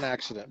accident. Not an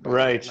accident.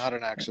 Right. Not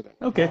an accident.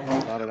 Okay.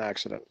 Not an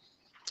accident.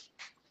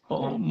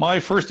 Well, my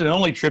first and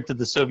only trip to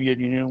the Soviet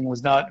Union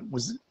was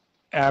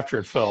after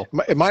it fell.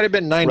 It might have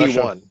been 91.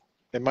 Russia.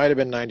 It might have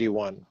been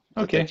 91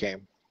 that okay. they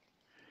came.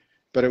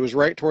 But it was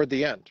right toward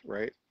the end,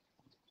 right?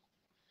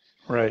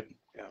 Right.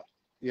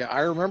 Yeah,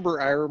 I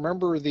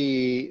remember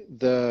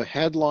the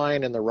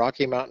headline in the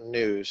Rocky Mountain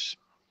News,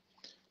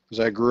 because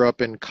I grew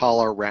up in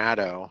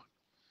Colorado.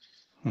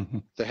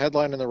 The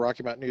headline in the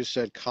Rocky Mountain News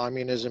said,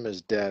 "Communism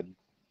is dead."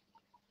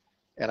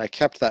 And I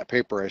kept that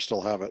paper. I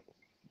still have it.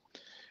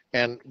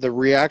 And the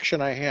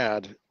reaction I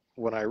had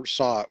when I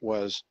saw it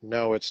was,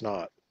 "No, it's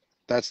not."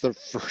 That's the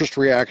first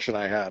reaction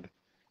I had.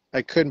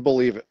 I couldn't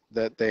believe it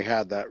that they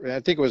had that. I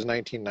think it was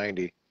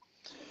 1990.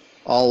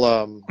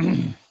 I'll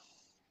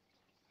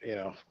you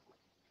know,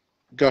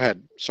 go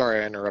ahead.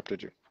 Sorry, I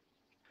interrupted you.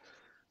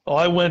 Well,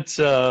 I went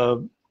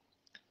to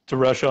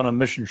Russia on a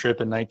mission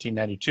trip in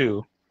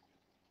 1992.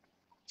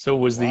 So it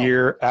was the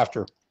year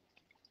after.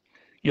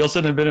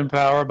 Yeltsin had been in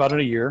power about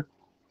a year.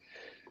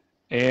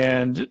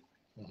 And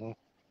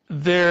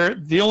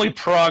the only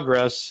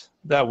progress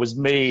that was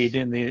made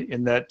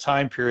in that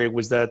time period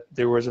was that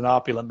there was an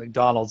opulent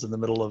McDonald's in the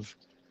middle of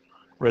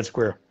Red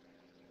Square.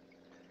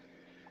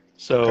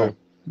 So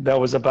that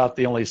was about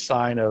the only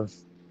sign of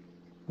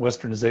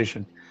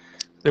westernization.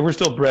 There were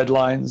still bread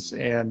lines,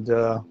 and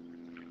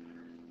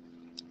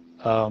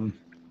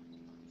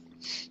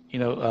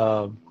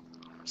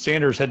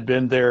Sanders had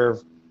been there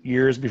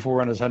years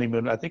before on his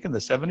honeymoon. I think in the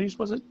 70s,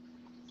 was it?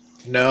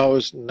 No,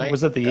 it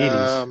was it the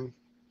 80s?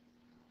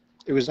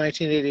 It was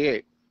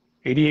 1988.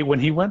 88 when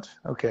he went?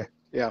 Okay.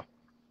 Yeah.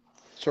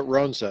 That's what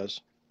Roane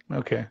says.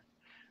 Okay.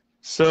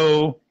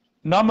 So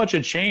not much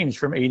had changed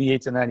from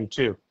 88 to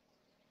 92.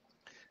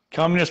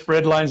 Communist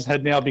breadlines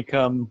had now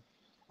become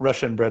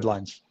Russian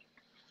breadlines.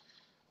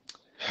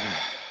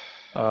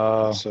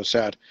 So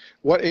sad.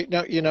 What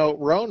now? You know,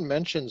 Roane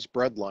mentions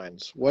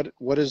breadlines.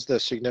 What is the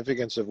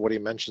significance of what he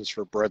mentions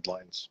for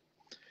breadlines?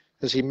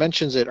 Because he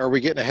mentions it. Are we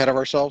getting ahead of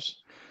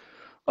ourselves?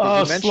 He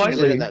mentions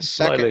it in that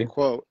second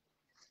quote.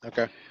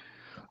 Okay.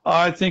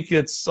 I think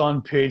it's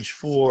on page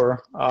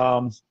 4.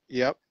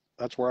 Yep,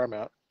 that's where I'm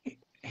at.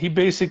 He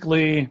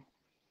basically.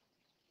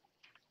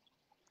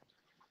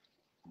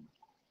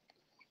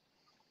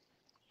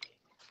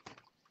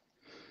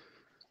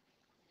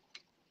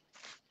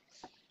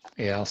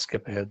 Yeah, I'll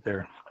skip ahead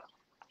there.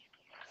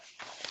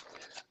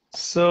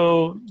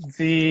 So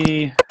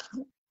he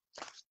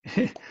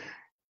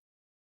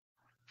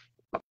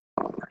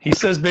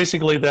says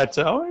basically that,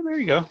 oh, there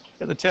you go.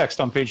 Got the text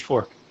on page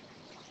 4.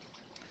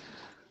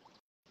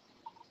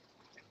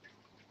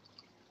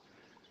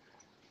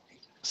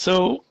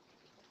 So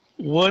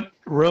what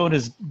Roane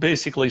is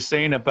basically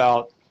saying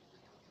about,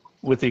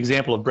 with the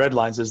example of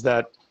breadlines, is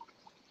that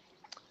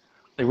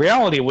the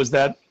reality was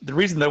that the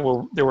reason that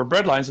there were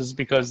breadlines is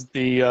because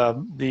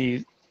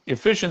the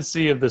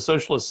efficiency of the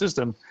socialist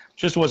system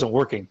just wasn't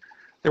working.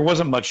 There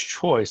wasn't much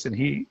choice, and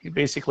he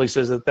basically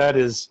says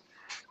that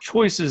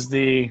choice is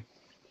the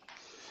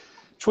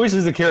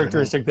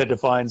characteristic that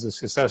defines a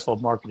successful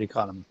market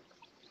economy.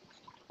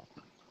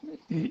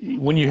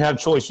 When you have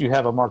choice, you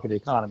have a market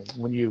economy.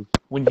 When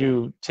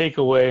you take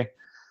away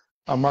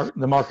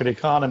the market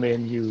economy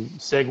and you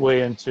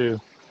segue into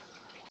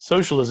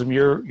socialism,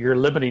 you're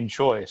limiting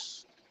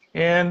choice.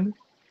 And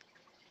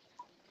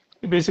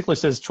he basically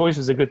says choice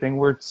is a good thing,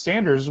 where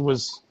Sanders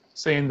was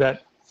saying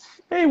that,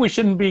 hey, we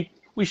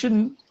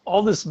shouldn't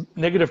all this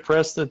negative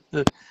press that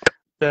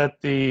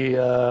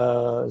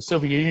the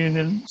Soviet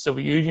Union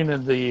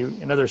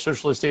and other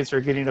socialist states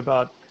are getting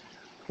about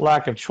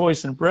lack of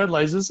choice in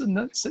breadlines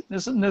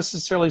isn't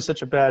necessarily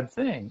such a bad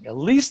thing. At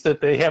least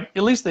they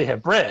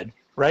have bread,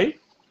 right?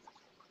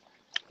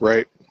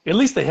 Right. At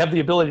least they have the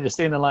ability to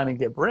stand in line and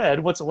get bread.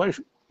 Why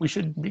we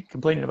shouldn't be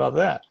complaining about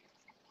that?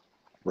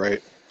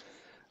 Right.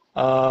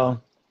 So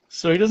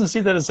he doesn't see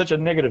that as such a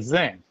negative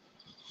thing.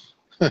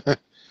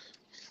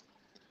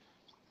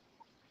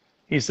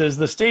 He says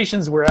the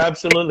stations were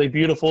absolutely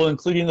beautiful,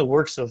 including the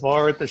works of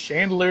art. The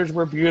chandeliers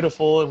were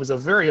beautiful. It was a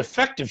very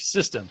effective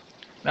system.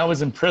 And I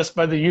was impressed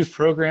by the youth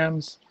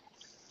programs.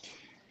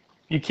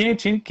 You can't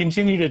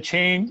continue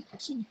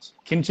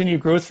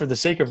growth for the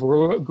sake of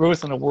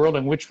growth in a world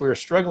in which we're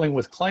struggling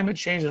with climate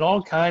change and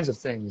all kinds of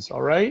things,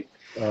 all right?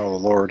 Oh,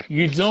 Lord.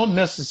 You don't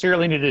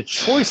necessarily need a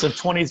choice of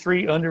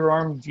 23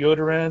 underarm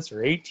deodorants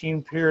or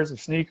 18 pairs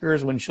of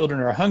sneakers when children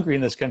are hungry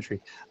in this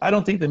country. I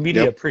don't think the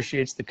media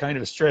appreciates the kind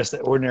of stress that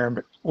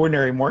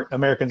ordinary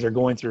Americans are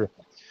going through,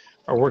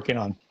 are working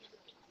on.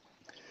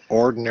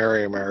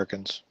 Ordinary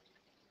Americans.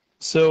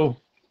 So.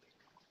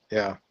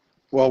 Yeah.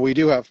 Well, we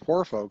do have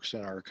poor folks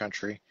in our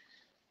country,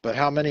 but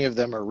how many of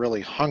them are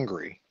really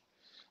hungry?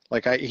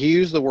 Like he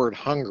used the word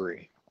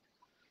hungry.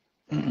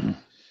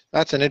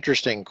 That's an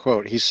interesting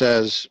quote. He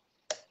says,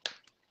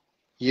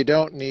 you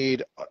don't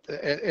need,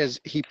 as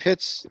he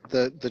pits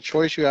the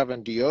choice you have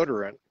in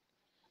deodorant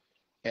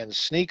and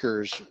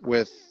sneakers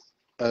with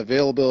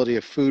availability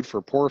of food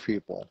for poor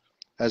people,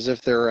 as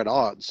if they're at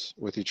odds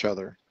with each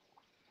other.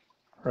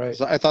 Right.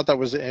 So I thought that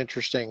was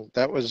interesting.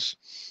 That was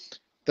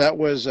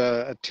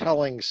a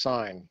telling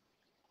sign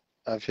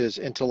of his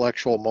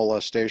intellectual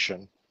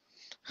molestation.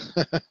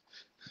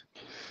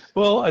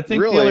 Well, I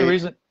think really, the only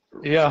reason,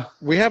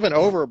 we have an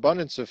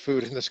overabundance of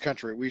food in this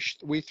country.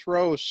 We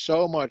throw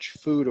so much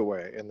food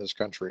away in this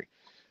country.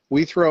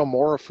 We throw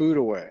more food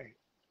away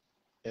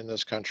in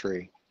this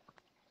country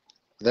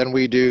than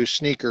we do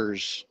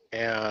sneakers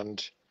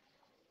and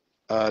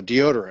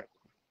deodorant.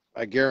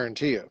 I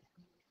guarantee you.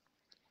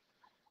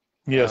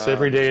 Yes,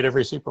 every day at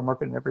every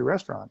supermarket and every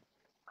restaurant.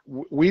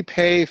 We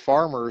pay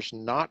farmers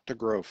not to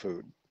grow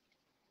food.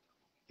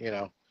 You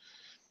know,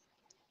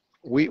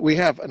 we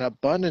have an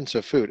abundance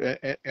of food.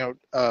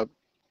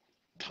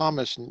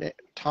 Thomas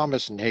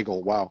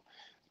Nagel. Wow,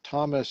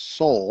 Thomas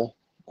Sowell.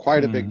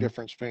 Quite a big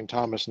difference between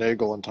Thomas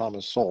Nagel and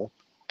Thomas Sowell.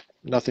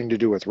 Nothing to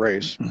do with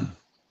race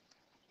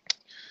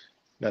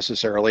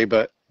necessarily,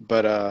 but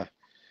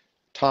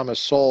Thomas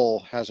Sowell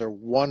has a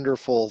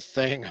wonderful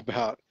thing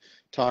about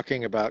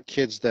talking about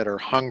kids that are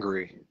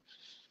hungry,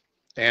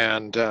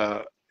 and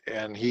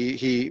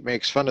he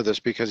makes fun of this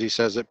because he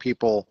says that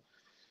people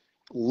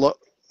look.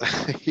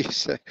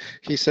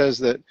 he says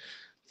that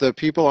the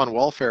people on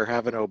welfare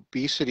have an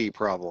obesity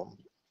problem,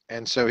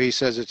 and so he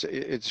says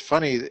it's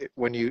funny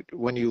when you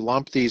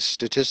lump these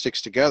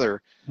statistics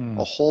together,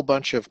 a whole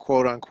bunch of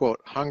quote unquote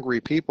hungry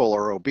people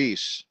are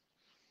obese.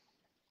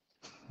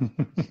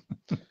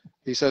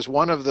 He says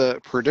one of the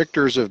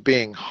predictors of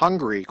being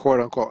hungry, quote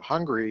unquote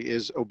hungry,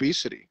 is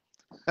obesity.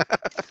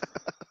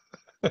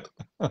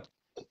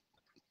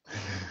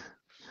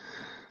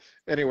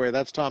 Anyway,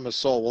 that's Thomas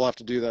Sowell. We'll have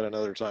to do that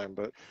another time,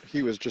 but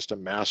he was just a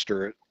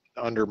master at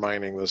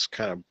undermining this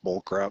kind of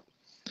bullcrap.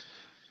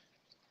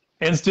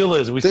 And still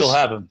is. We still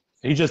have him.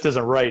 He just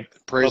doesn't write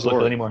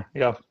publicly anymore.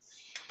 Yeah.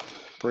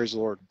 Praise the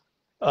Lord.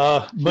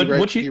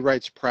 But He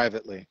writes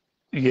privately.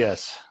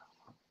 yes,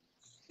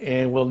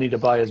 and we'll need to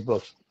buy his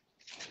books.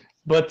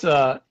 But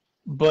I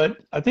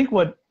think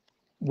what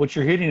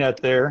you're hitting at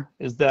there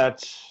is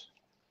that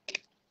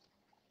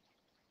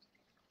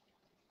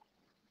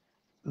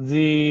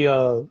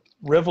the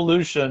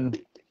revolution,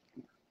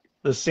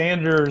 the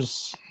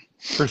Sanders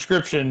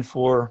prescription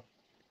for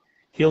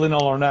healing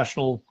all our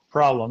national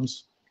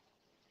problems,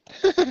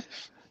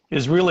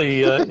 is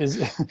really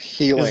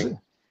Healing.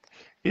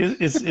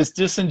 is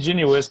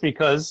disingenuous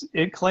because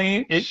it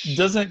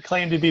doesn't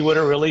claim to be what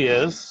it really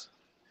is.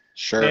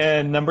 Sure.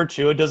 And number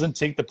two, it doesn't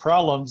take the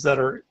problems that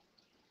are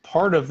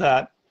part of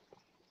that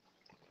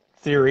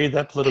theory,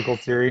 that political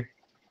theory,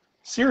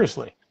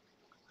 seriously.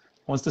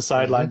 It wants to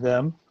sideline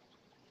them.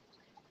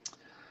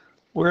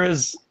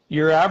 Whereas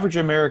your average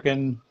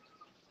American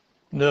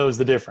knows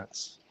the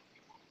difference.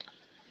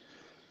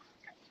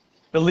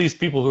 At least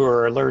people who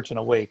are alert and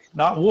awake.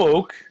 Not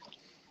woke,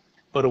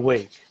 but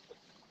awake.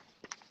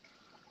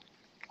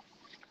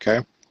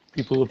 Okay.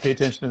 People who pay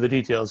attention to the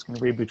details can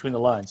read between the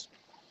lines.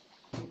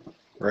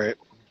 Right.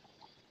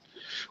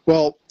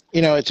 Well,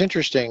 you know, it's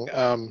interesting.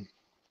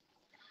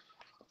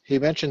 He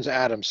mentions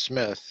Adam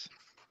Smith,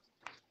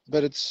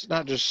 but it's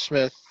not just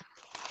Smith.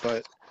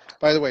 But,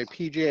 by the way,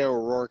 P.J.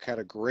 O'Rourke had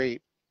a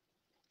great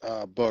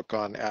book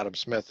on Adam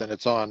Smith,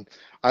 and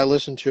I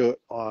listened to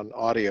it on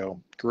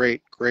audio.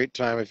 Great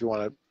time if you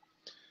want to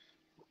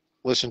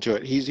listen to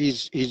it.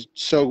 He's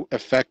so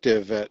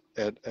effective at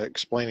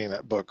explaining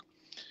that book.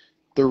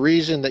 The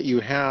reason that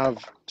you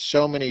have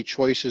so many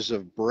choices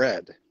of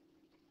bread,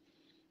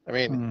 I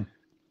mean,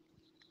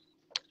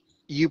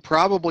 you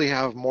probably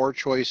have more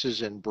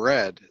choices in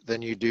bread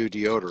than you do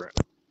deodorant.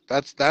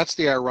 That's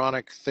the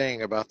ironic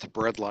thing about the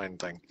breadline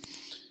thing.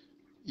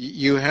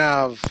 You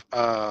have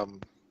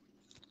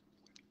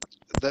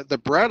the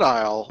bread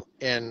aisle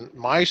in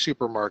my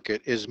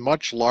supermarket is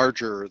much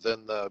larger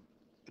than the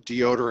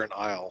deodorant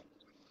aisle.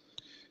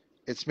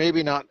 It's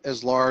maybe not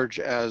as large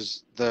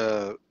as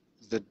the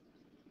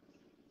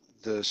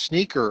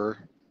sneaker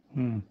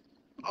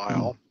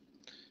aisle,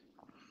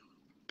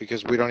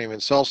 because we don't even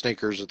sell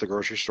sneakers at the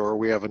grocery store.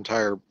 We have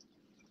entire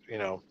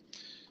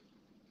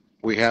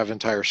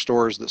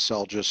stores that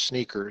sell just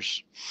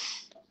sneakers.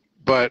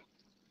 But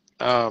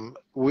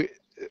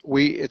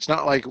it's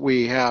not like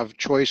we have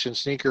choice in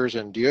sneakers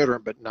and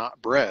deodorant, but not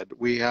bread.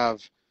 We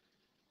have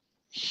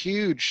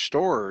huge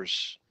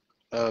stores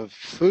of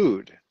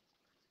food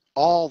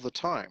all the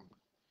time.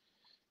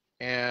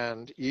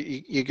 And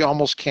you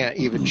almost can't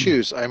even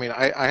choose. I mean,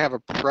 I have a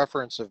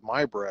preference of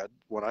my bread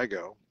when I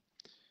go,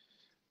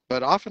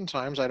 but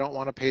oftentimes I don't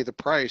want to pay the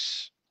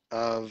price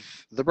of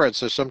the bread.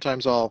 So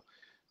sometimes I'll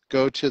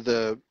go to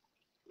the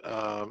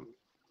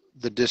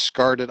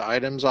discarded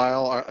items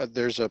aisle.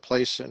 There's a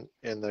place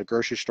in the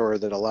grocery store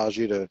that allows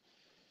you to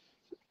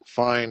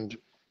find,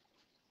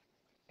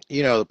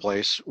 the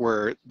place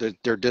where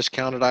they're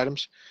discounted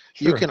items.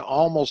 Sure. You can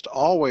almost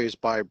always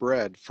buy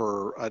bread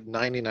for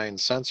 99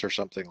 cents or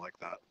something like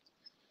that.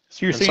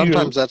 So you're saying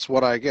sometimes that's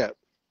what I get.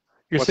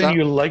 You're saying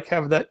you like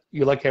having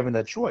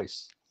that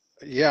choice.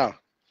 Yeah.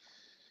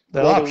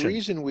 That option. The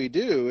reason we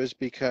do is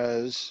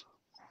because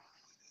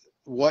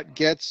what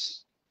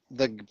gets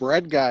the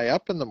bread guy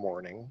up in the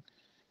morning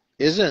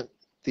isn't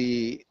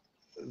the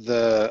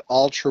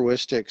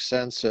altruistic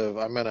sense of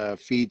I'm going to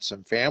feed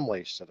some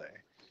families today.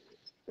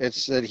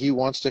 It's that he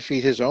wants to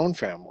feed his own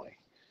family.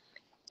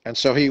 And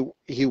so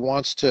he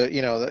wants to,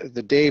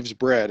 the Dave's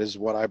bread is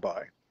what I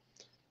buy.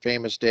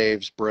 Famous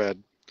Dave's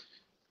bread.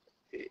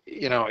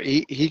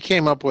 He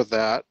came up with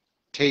that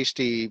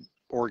tasty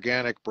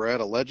organic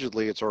bread.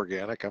 Allegedly it's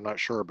organic. I'm not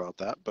sure about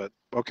that, but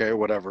okay,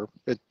 whatever.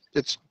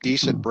 It's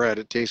decent bread.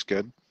 It tastes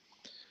good.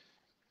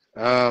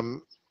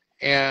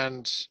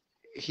 And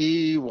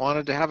he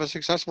wanted to have a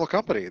successful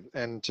company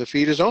and to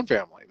feed his own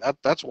family.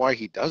 That's why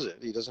he does it.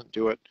 He doesn't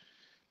do it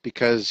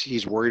because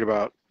he's worried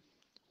about,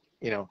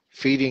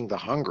 feeding the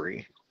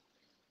hungry.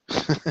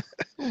 He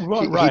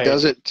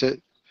does it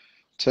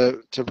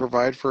to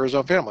provide for his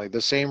own family.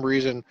 The same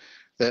reason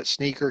that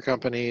sneaker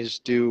companies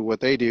do what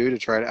they do to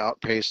try to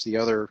outpace the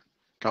other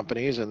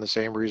companies, and the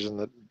same reason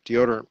that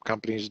deodorant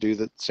companies do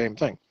the same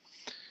thing.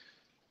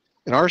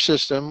 In our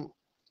system,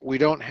 we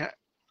don't have.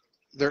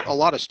 A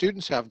lot of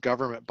students have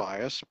government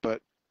bias,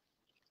 but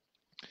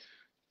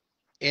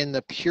in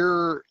the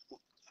pure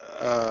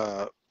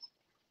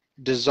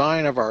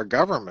design of our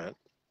government,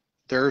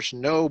 there's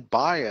no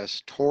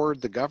bias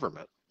toward the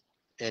government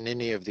in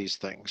any of these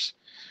things.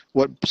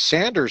 What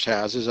Sanders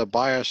has is a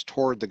bias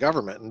toward the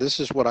government, and this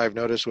is what I've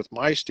noticed with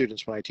my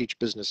students when I teach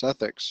business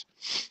ethics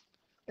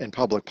and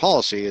public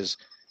policy, is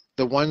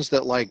the ones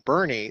that like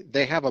Bernie,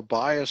 they have a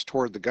bias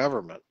toward the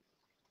government.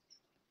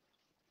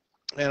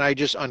 And I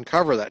just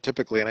uncover that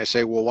typically, and I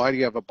say, well, why do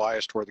you have a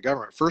bias toward the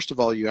government? First of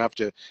all, you have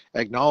to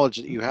acknowledge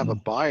that you have a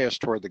bias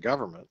toward the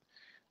government.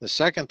 The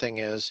second thing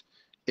is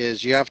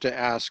you have to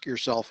ask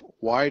yourself,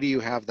 why do you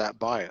have that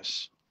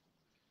bias?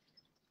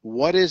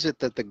 What is it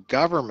that the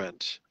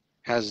government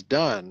has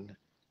done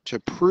to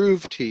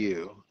prove to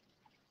you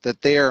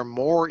that they are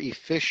more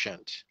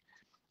efficient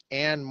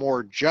and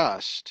more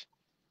just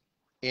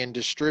in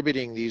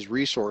distributing these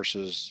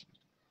resources.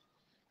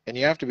 And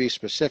you have to be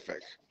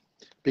specific,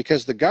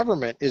 because the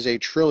government is a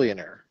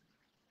trillionaire.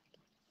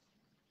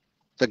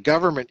 The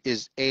government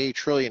is a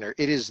trillionaire.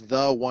 It is the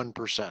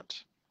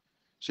 1%.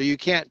 So you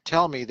can't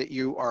tell me that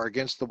you are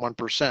against the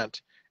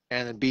 1%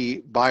 and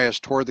be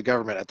biased toward the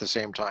government at the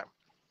same time.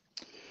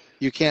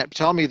 You can't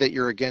tell me that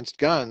you're against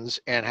guns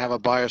and have a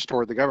bias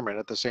toward the government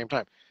at the same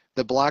time.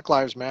 The Black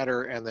Lives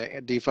Matter and the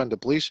defund the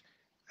police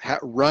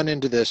run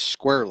into this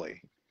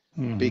squarely,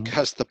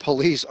 because the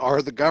police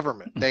are the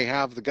government. They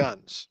have the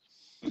guns.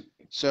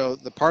 So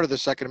the part of the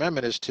Second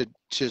Amendment is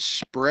to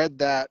spread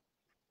that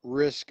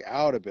risk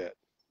out a bit.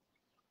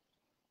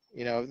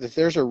 You know, if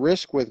there's a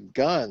risk with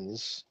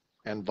guns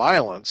and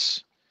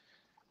violence,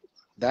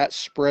 that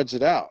spreads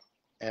it out,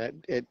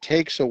 and it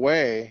takes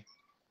away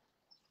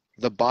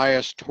the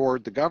bias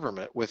toward the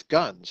government with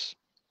guns.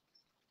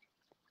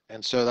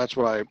 And so that's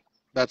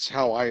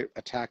how I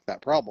attack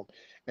that problem.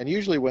 And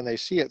usually when they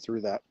see it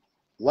through that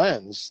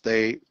lens,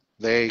 they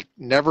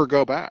never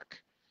go back.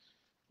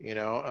 You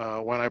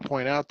know, when I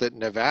point out that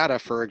Nevada,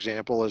 for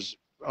example, is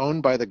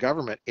owned by the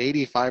government,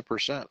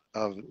 85%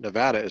 of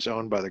Nevada is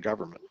owned by the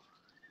government.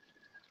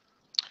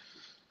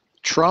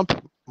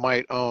 Trump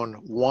might own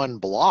one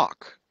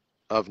block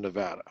of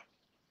Nevada,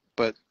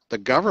 but the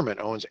government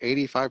owns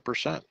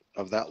 85%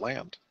 of that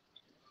land.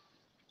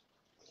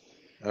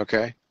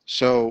 Okay,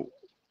 so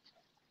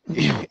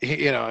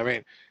you know, I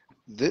mean,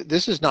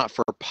 this is not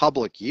for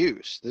public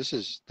use. This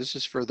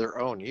is for their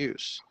own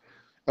use.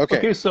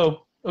 Okay.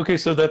 Okay,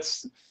 so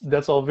that's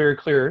all very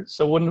clear.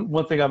 So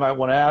one thing I might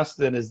want to ask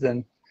then is,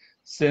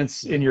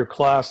 since in your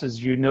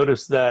classes you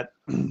notice that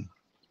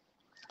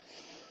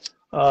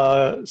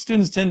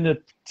students tend to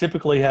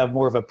typically have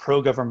more of a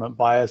pro-government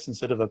bias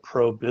instead of a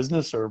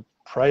pro-business or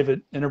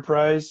private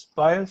enterprise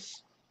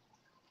bias,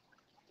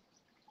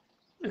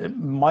 it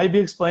might be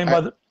explained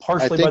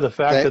partially by the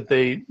fact that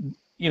they,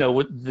 you know,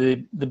 with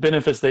the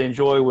benefits they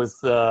enjoy with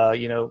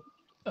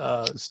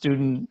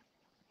student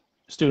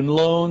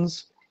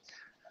loans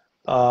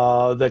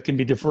that can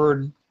be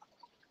deferred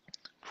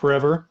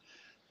forever,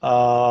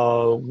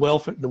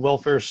 the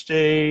welfare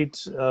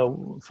state,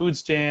 food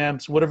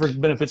stamps, whatever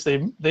benefits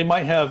they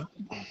might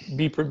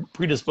be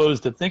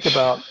predisposed to think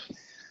about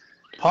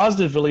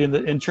positively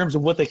in terms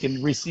of what they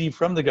can receive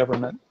from the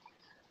government.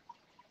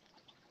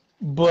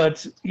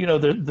 But you know,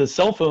 the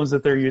cell phones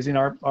that they're using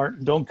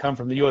don't come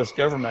from the U.S.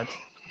 government.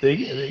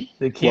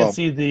 They can't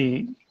see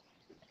the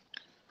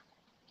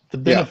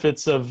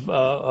benefits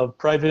of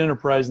private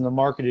enterprise in the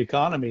market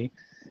economy,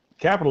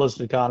 capitalist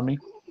economy,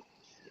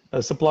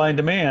 supply and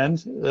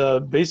demand,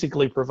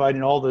 basically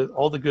providing all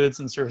the goods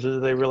and services that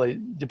they really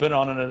depend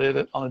on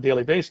a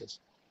daily basis.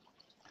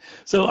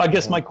 So I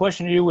guess my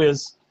question to you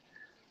is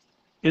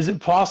it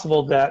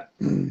possible that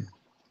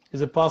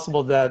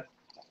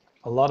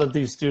a lot of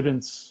these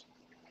students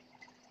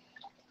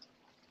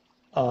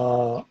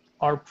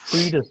are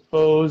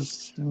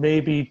predisposed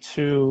maybe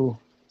to,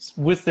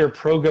 with their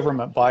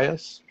pro-government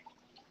bias,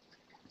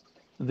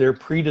 they're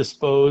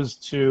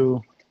predisposed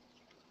to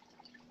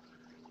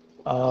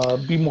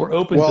be more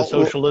open to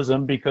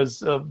socialism because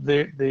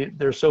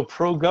they're so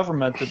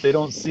pro-government that they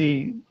don't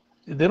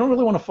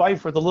really want to fight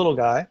for the little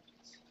guy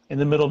in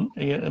the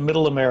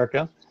middle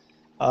America.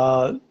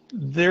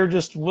 They're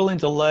just willing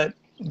to let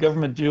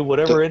government do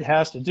whatever it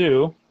has to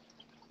do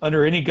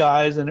under any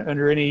guise and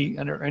under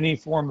any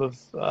form of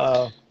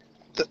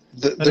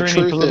under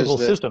any political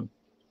system.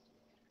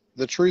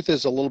 The truth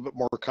is a little bit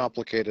more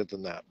complicated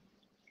than that,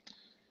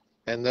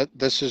 and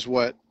this is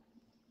where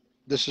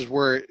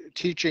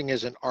teaching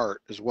is an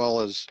art as well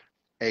as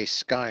a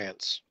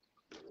science.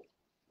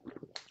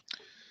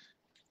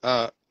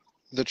 The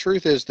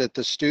truth is that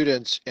the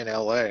students in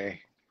LA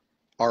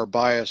are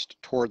biased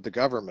toward the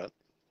government,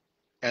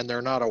 and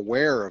they're not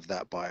aware of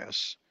that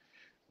bias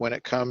when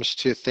it comes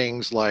to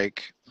things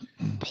like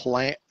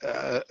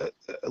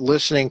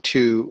listening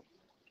to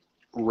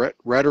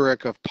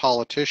rhetoric of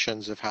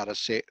politicians of how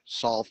to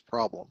solve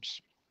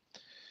problems.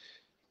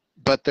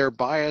 But they're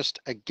biased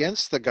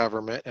against the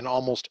government in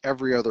almost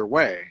every other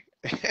way,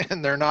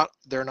 and they're not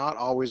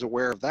always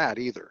aware of that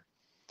either.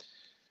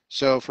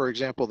 So, for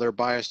example, they're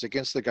biased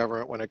against the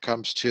government when it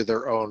comes to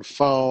their own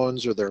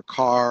phones or their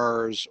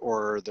cars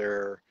or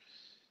their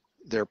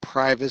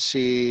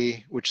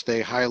privacy, which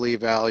they highly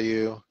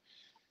value,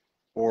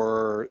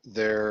 or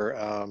their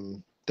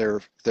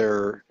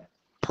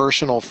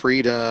personal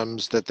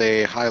freedoms that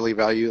they highly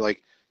value,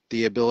 like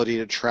the ability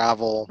to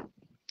travel,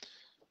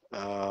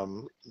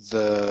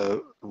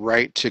 the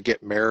right to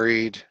get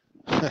married,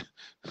 the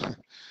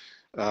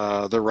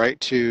right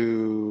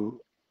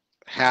to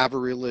have a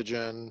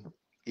religion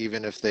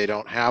even if they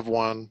don't have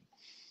one,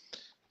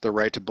 the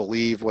right to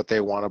believe what they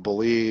want to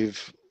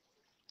believe,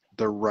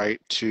 the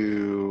right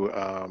to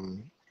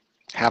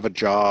have a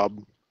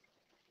job.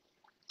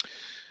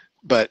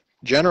 But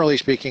generally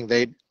speaking,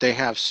 they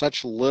have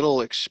such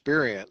little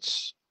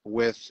experience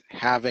with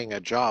having a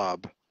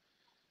job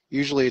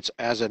Usually it's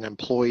as an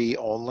employee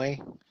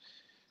only.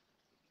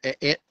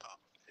 It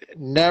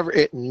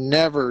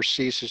never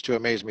ceases to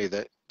amaze me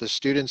that the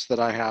students that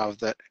I have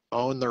that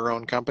own their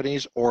own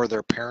companies or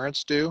their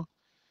parents do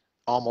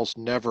almost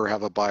never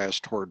have a bias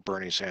toward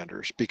Bernie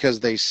Sanders, because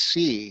they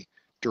see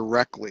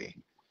directly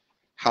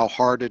how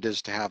hard it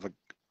is to have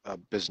a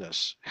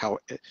business, how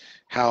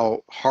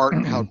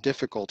hard, how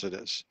difficult it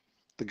is.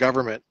 The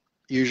government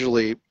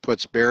usually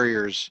puts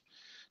barriers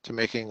to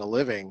making a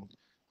living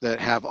that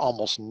have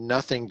almost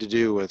nothing to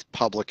do with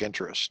public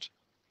interest.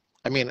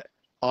 I mean,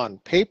 on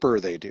paper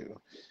they do,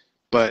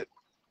 but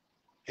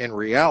in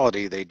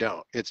reality they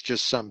don't. It's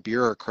just some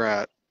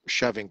bureaucrat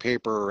shoving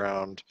paper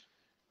around,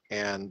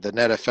 and the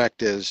net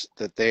effect is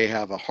that they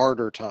have a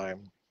harder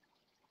time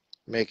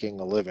making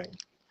a living,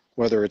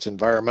 whether it's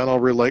environmental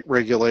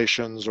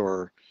regulations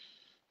or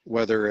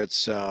whether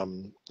it's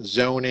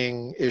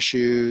zoning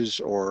issues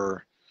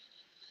or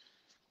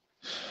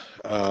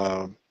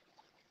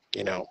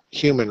you know,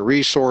 human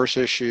resource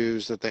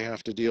issues that they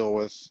have to deal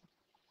with.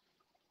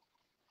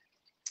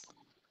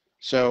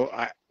 So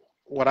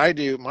what I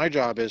do, my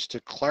job is to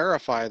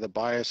clarify the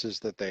biases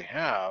that they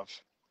have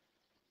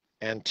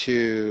and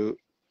to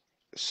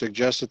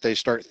suggest that they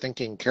start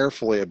thinking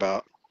carefully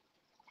about,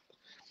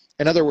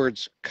 in other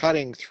words,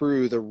 cutting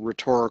through the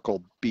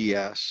rhetorical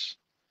BS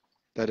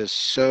that is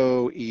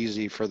so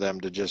easy for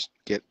them to just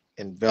get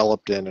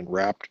enveloped in and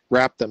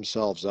wrap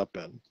themselves up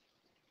in.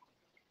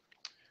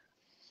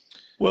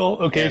 Well,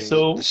 okay, and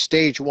so the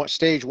stage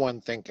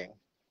one thinking.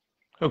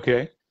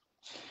 Okay,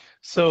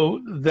 so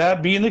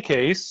that being the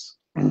case,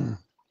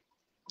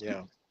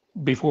 Yeah.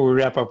 before we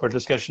wrap up our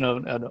discussion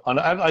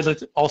I'd like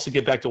to also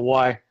get back to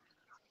why.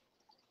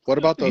 What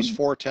about those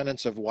 4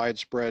 tenets of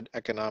widespread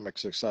economic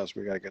success?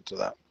 We got to get to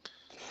that.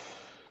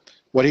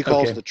 What he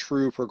calls the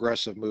true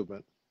progressive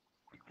movement.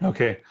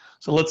 Okay,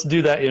 so let's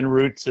do that en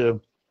route to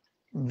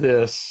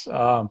this.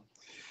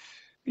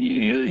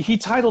 He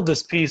titled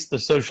this piece "The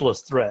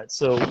Socialist Threat."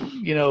 So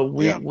you know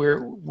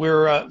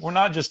we're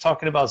not just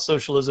talking about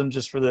socialism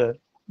just for the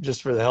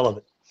hell of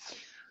it,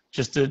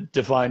 just to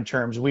define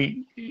terms.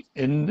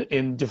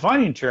 In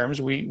defining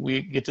terms,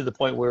 we get to the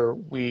point where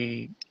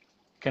we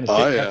kind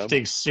of have to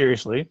take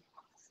seriously.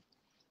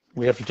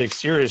 We have to take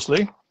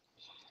seriously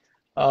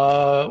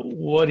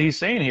what he's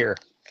saying here.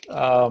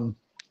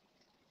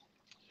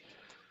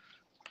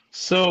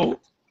 So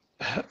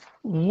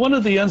one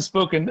of the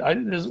unspoken,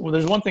 there's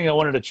one thing I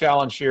wanted to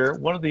challenge here.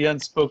 One of the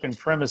unspoken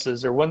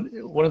premises, or one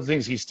of the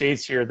things he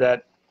states here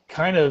that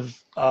kind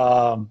of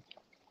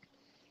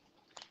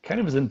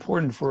is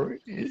important for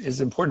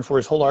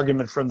his whole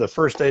argument from the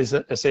first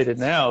essay to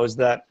now, is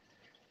that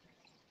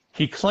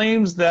he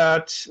claims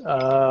that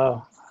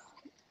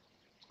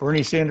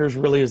Bernie Sanders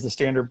really is the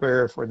standard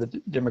bearer for the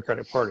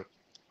Democratic Party.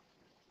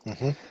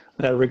 Mm-hmm.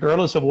 That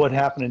regardless of what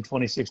happened in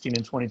 2016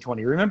 and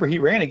 2020, remember he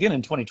ran again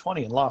in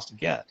 2020 and lost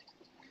again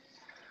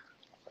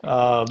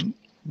by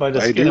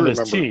the skin of his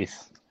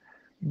teeth.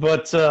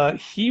 But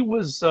he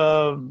was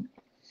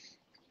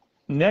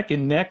neck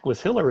and neck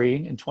with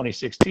Hillary in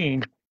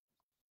 2016.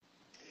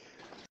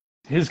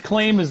 His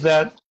claim is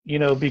that, you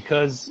know,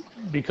 because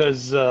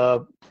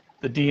the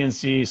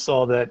DNC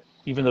saw that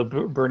even though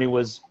Bernie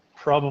was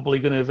probably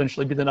going to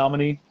eventually be the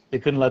nominee, they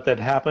couldn't let that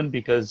happen,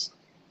 because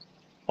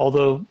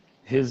although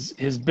his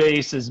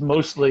base is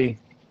mostly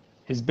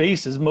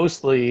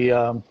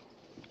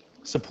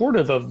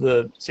supportive of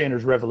the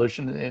Sanders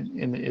revolution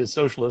and is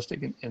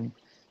socialistic in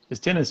his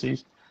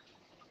tendencies,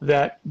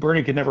 that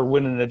Bernie could never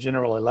win in a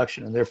general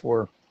election, and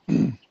therefore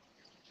the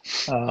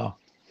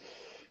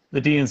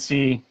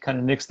DNC kind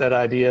of nixed that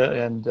idea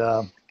and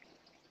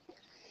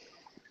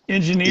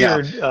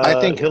engineered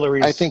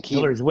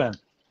Hillary's win.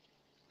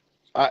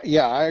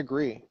 Yeah, I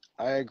agree.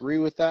 I agree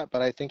with that,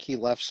 but I think he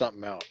left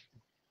something out.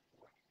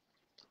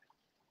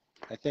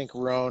 I think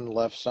Roane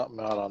left something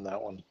out on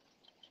that one.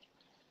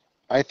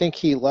 I think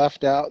he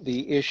left out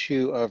the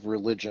issue of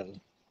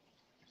religion.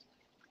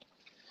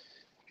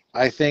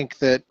 I think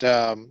that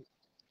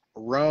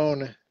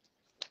Roane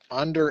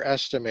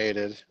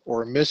underestimated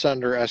or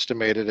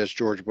misunderestimated, as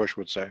George Bush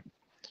would say,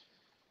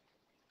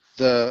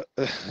 the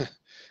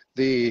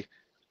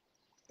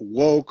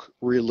woke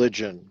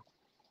religion,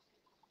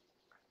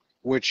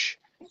 which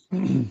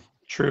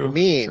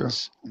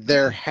means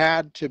there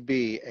had to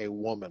be a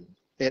woman.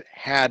 It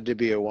had to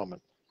be a woman.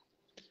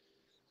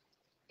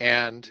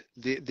 And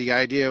the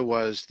idea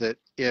was that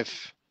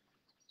if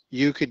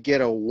you could get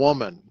a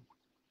woman,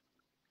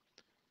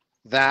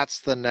 that's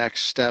the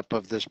next step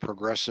of this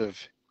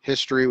progressive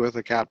history with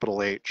a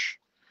capital H,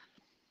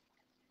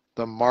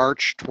 the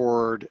march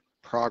toward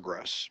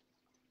progress.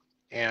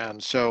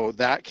 And so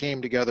that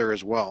came together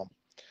as well.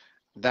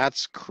 That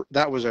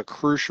was a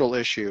crucial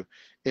issue.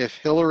 If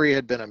Hillary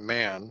had been a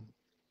man,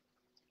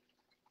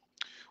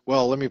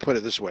 well, let me put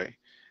it this way.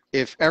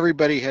 If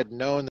everybody had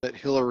known that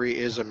Hillary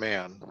is a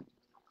man,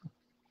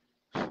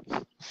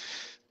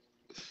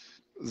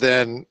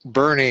 then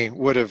Bernie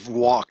would have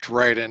walked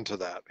right into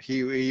that.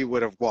 He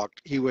would have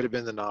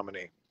been the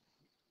nominee.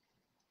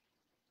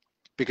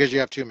 Because you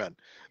have two men.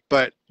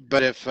 But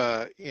if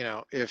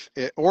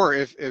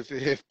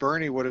if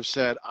Bernie would have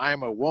said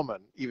I'm a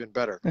woman, even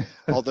better.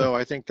 Although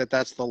I think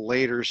that's the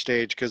later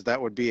stage, because that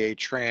would be a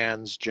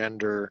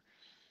transgender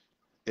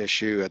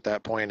issue at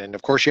that point. And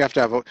of course you have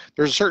to have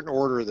there's a certain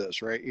order of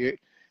this, right?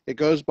 It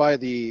goes by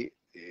the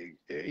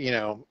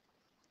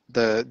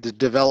the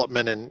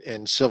development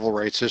in civil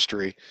rights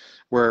history,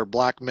 where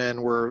black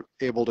men were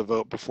able to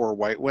vote before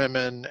white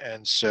women,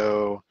 and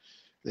so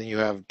then you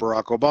have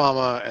Barack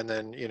Obama, and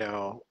then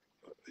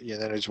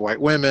then it's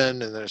white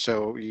women, and then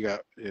so you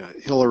got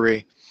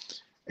Hillary,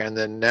 and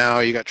then now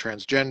you got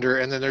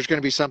transgender, and then there's going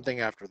to be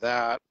something after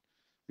that,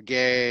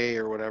 gay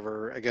or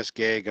whatever. I guess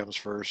gay comes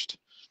first.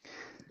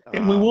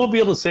 And we won't be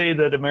able to say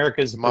that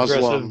America is a Muslim,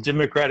 progressive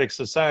democratic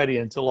society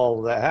until all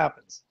of that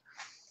happens.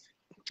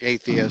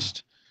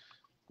 Atheist.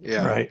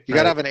 Yeah, right. You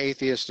got to have an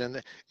atheist,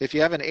 and if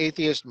you have an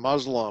atheist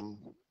Muslim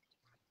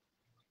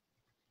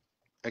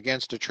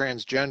against a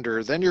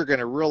transgender, then you're going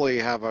to really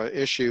have an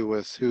issue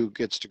with who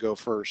gets to go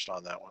first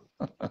on that one.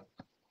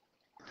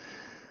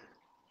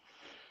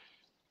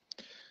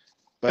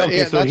 But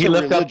okay, so that's he a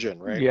left religion,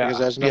 out, right? Yeah,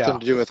 because it has nothing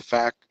to do with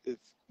fact.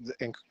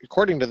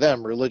 According to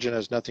them, religion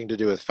has nothing to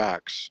do with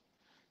facts.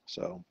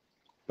 So,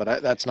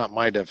 but that's not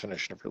my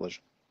definition of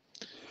religion.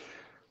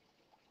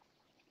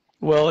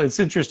 Well, it's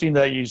interesting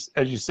that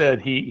as you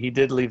said, he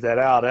did leave that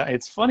out.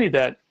 It's funny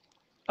that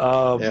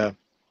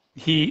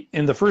he,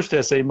 in the first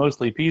essay,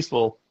 Mostly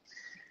Peaceful,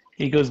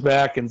 he goes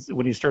back, and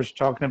when he starts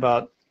talking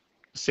about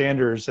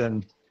Sanders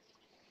and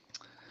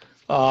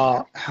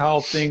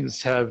how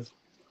things have,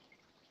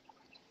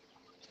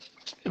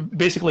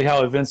 basically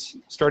how events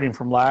starting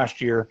from last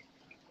year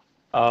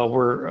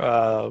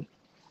were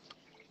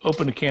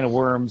opened a can of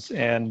worms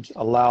and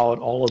allowed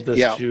all of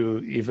this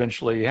to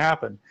eventually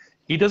happen.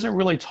 He doesn't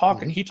really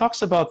talk. He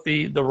talks about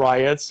the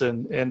riots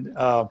and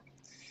the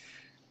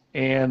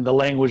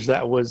language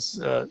that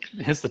was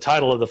hence the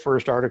title of the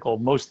first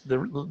article.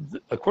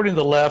 According to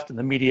the left and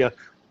the media,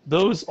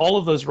 all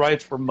of those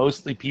riots were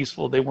mostly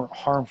peaceful. They weren't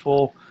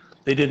harmful.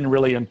 They didn't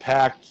really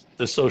impact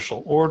the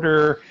social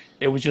order.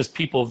 It was just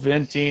people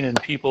venting and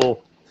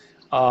people,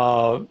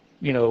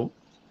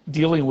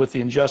 dealing with the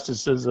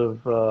injustices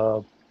of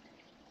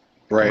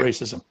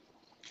racism.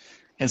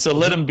 And so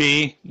let them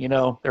be.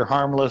 They're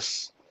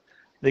harmless.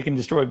 They can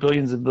destroy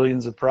billions and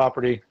billions of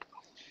property,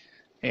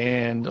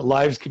 and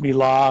lives can be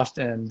lost,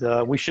 and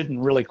we shouldn't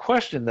really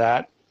question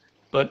that.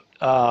 But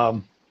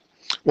well,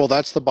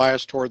 that's the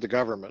bias toward the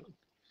government.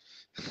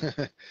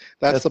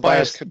 That's the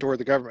bias toward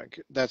the government.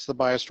 That's the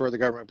bias toward the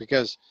government,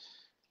 because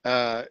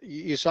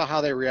you saw how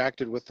they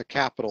reacted with the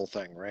Capitol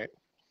thing, right?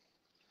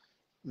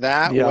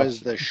 That was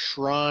the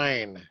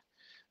shrine.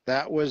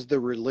 That was the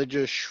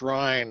religious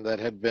shrine that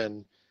had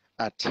been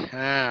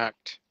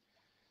attacked.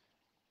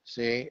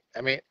 See,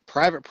 I mean,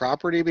 private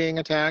property being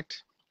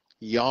attacked,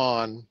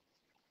 yawn.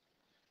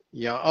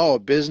 Oh,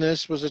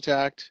 business was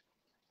attacked.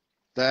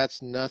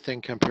 That's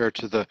nothing compared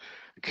to the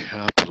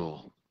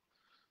Capitol.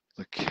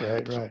 The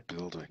Capitol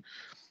building.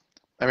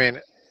 I mean,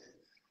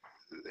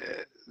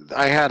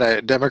 I had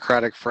a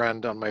Democratic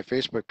friend on my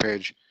Facebook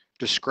page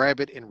describe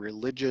it in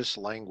religious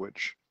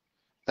language.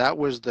 That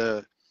was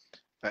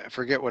I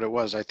forget what it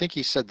was. I think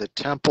he said the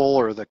temple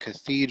or the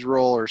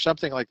cathedral or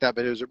something like that,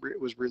 but it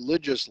was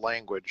religious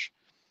language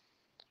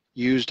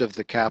used of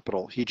the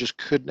Capitol. He just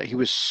couldn't. He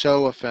was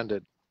so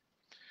offended.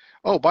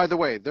 Oh, by the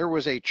way, there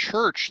was a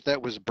church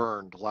that was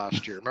burned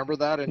last year. Remember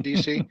that in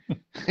D.C.?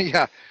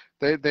 Yeah,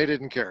 they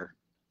didn't care.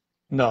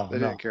 No, they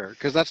didn't care,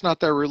 because that's not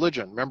their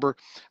religion. Remember,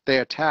 they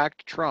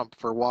attacked Trump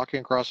for walking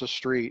across the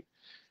street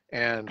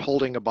and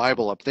holding a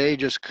Bible up. They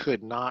just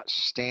could not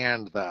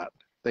stand that.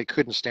 They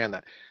couldn't stand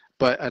that.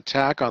 But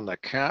attack on the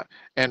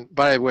and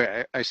by the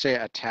way, I say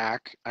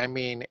attack, I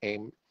mean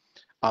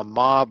a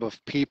mob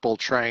of people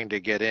trying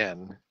to get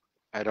in.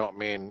 I don't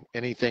mean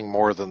anything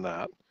more than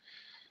that.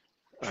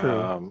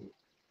 True.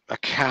 A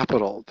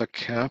Capitol,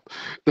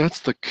 that's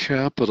the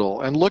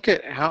Capitol. And look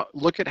at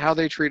how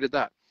they treated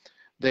that.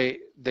 They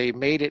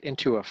made it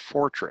into a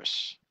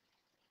fortress.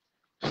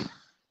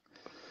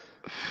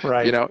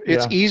 Right.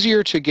 It's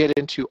easier to get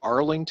into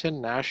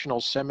Arlington National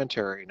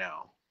Cemetery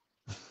now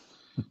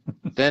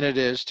than it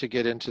is to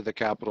get into the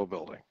Capitol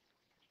building.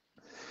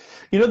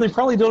 They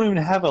probably don't even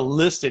have a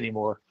list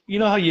anymore. You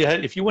know how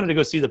if you wanted to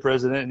go see the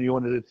president and you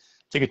wanted to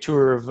take a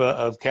tour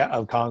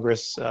of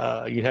Congress,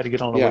 you had to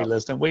get on a wait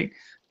list and wait.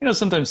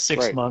 Sometimes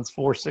 6 months,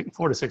 4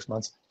 to 6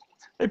 months.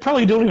 They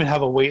probably don't even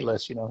have a wait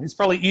list. It's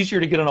probably easier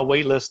to get on a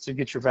wait list to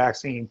get your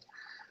vaccine,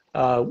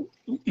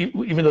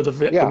 even though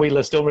the wait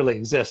lists don't really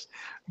exist.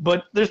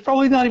 But there's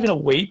probably not even a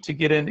wait to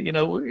get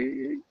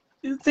in.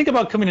 Think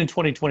about coming in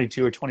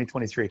 2022 or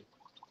 2023.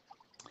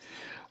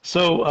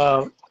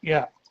 So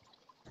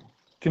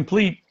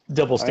complete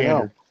double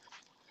standard.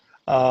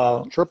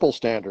 Triple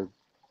standard.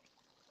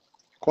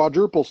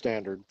 Quadruple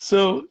standard.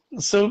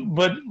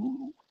 But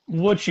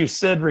what you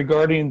said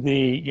regarding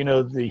the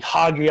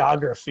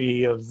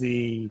hagiography of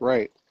the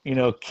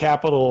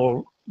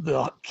Capitol,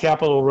 the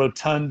Capitol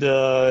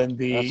Rotunda and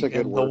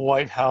the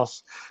White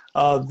House,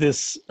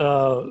 this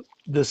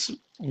this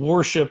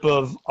worship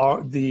of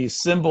the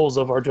symbols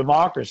of our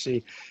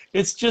democracy.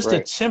 It's just a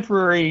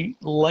temporary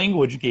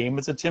language game.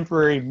 It's a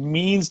temporary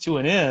means to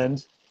an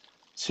end.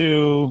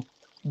 To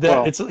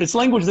that, well, it's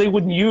language they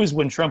wouldn't use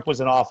when Trump was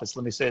in office.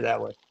 Let me say it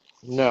that way.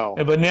 No,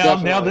 but now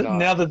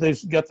that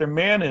they've got their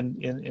man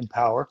in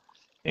power,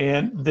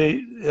 and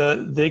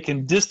they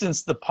can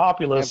distance the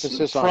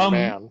populace from on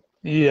man.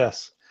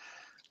 Yes,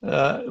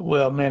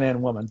 well, man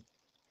and woman.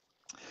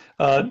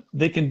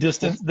 They can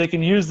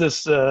use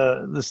this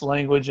this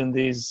language and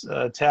these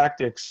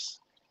tactics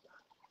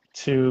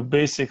to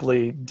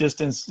basically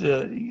distance,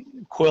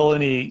 quell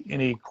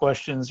any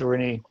questions or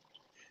any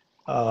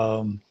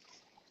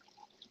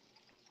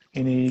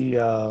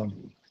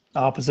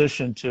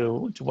opposition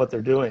to what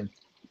they're doing.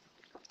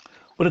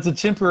 But it's a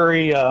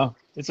temporary I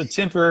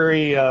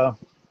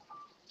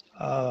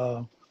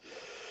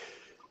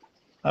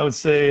would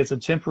say it's a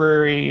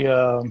temporary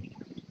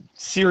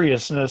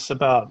seriousness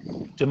about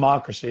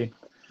democracy.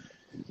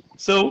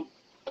 So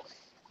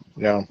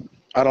yeah,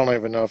 I don't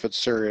even know if it's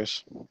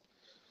serious.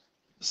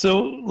 So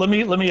let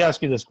me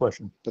ask you this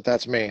question. But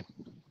that's me.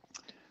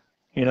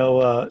 You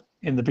know,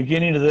 in the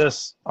beginning of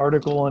this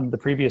article and the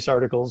previous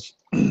articles,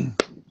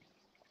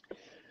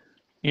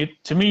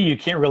 to me, you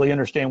can't really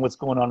understand what's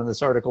going on in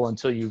this article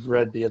until you've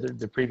read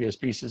the previous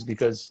pieces,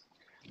 because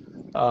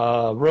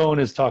Roane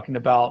is talking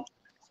about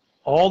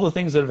all the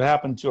things that have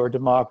happened to our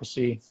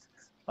democracy,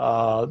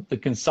 the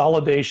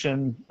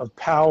consolidation of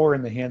power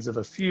in the hands of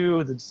a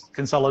few, the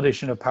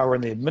consolidation of power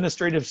in the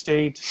administrative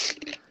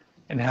state,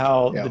 and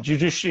how the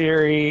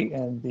judiciary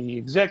and the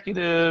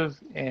executive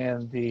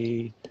and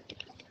the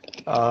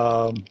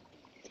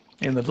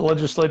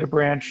legislative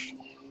branch,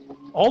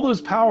 all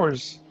those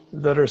powers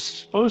that are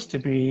supposed to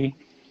be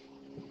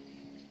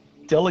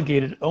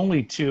delegated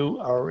only to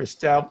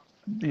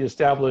the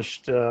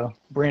established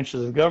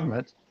branches of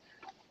government,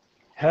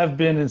 have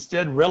been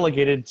instead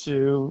relegated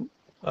to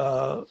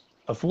a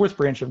fourth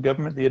branch of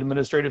government, the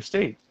administrative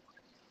state.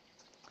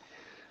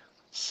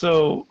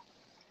 So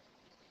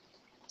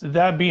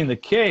that being the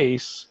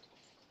case,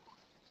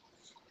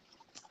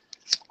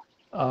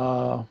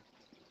 when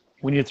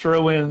you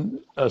throw in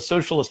a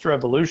socialist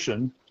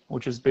revolution,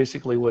 which is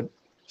basically what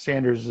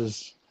Sanders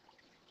is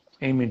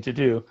aiming to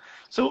do,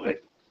 so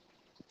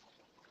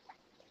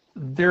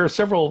there are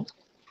several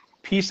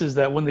pieces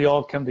that, when they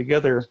all come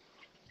together,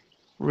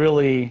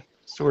 really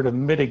sort of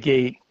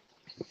mitigate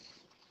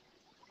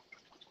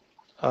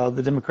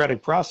the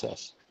democratic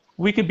process.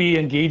 We could be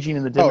engaging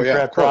in the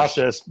democratic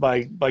process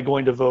by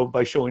going to vote,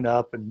 by showing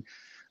up, and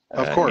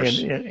of course,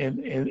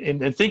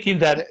 and thinking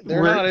that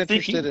they're not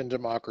interested in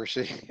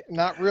democracy.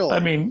 Not really. I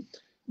mean,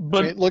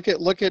 but look at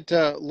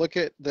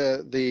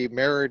the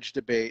marriage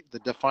debate, the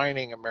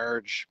defining a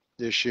marriage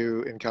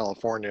issue in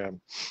California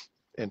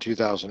in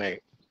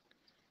 2008.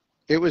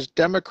 It was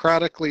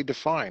democratically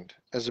defined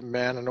as a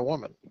man and a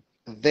woman.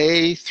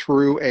 They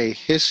threw a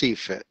hissy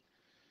fit.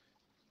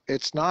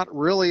 It's not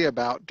really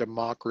about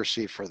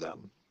democracy for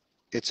them.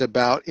 It's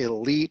about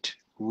elite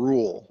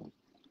rule.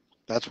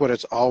 That's what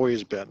it's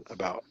always been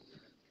about.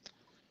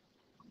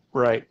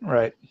 Right.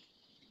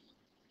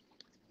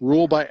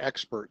 Rule by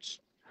experts.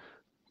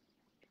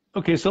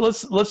 Okay, so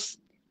let's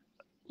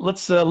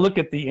look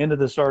at the end of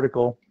this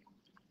article.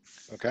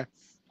 Okay.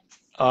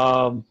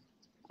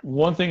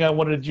 One thing I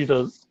wanted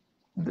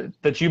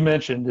that you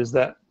mentioned is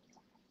that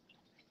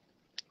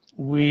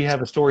we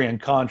have a story in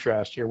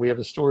contrast here. We have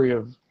a story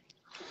of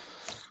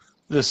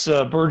this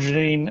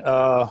burgeoning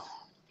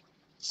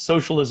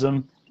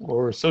socialism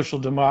or social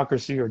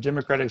democracy or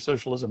democratic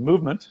socialism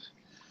movement,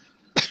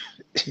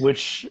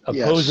 which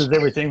opposes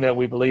everything that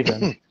we believe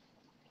in.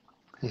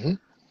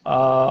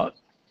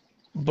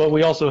 But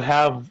we also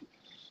have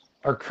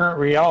our current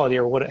reality,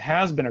 or what it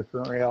has been our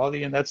current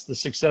reality, and that's the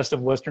success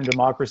of Western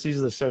democracies,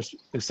 the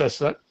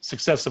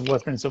success of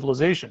Western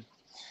civilization.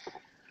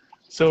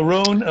 So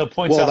Roane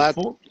points out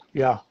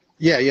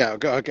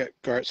Okay.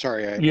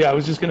 Sorry. I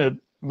was just going to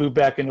move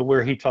back into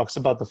where he talks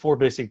about the four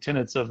basic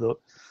tenets of the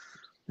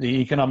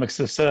economic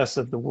success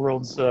of the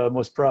world's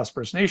most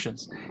prosperous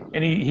nations,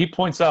 and he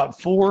points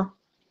out four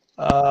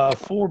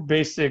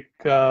basic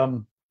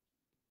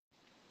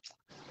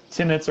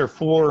tenets, or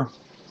four,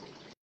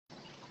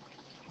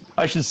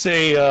 I should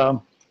say,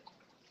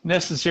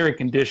 necessary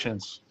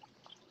conditions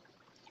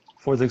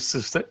for the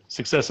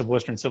success of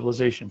Western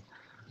civilization.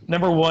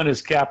 Number one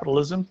is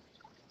capitalism,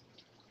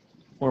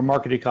 or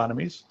market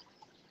economies.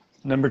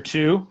 Number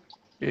two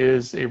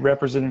is a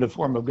representative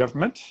form of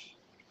government.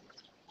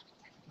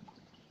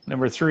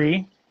 Number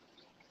three,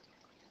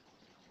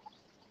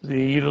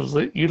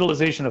 the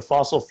utilization of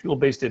fossil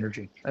fuel-based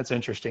energy. That's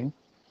interesting.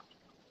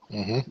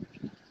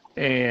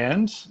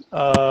 And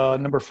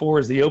number four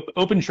is the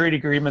open trade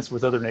agreements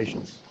with other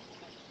nations.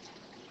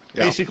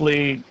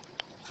 Basically,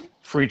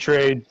 free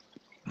trade.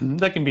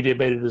 That can be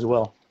debated as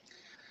well.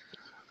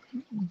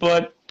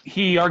 But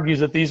he argues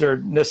that these are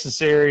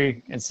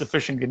necessary and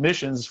sufficient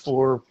conditions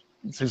for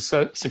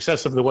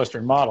success of the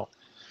Western model.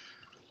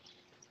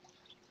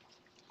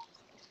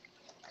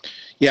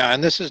 Yeah,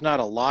 and this is not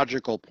a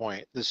logical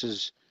point. This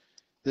is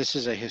this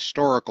is a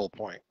historical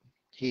point.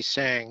 He's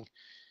saying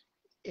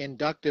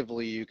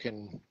inductively you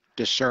can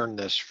discern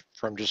this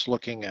from just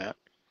looking at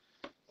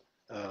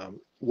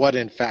what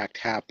in fact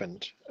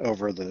happened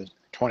over the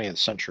 20th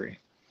century,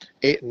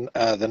 the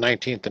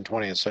 19th and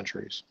 20th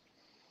centuries.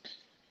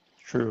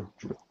 True.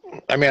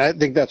 I mean, I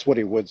think that's what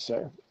he would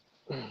say.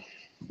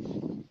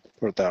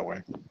 Put it that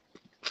way.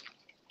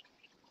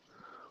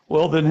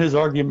 Well, then his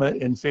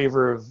argument in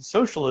favor of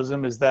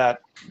socialism is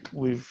that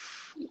we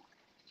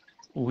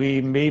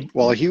may.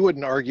 Well, he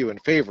wouldn't argue in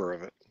favor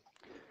of it.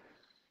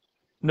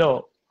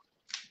 No,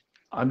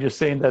 I'm just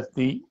saying that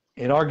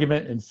an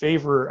argument in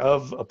favor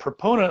of a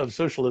proponent of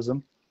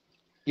socialism,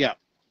 yeah,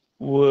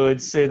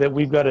 would say that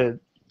we've got to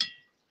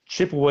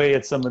chip away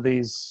at some of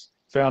these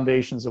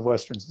foundations of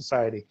Western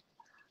society.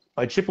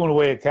 By chipping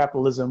away at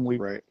capitalism,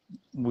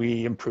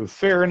 we improve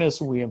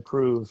fairness,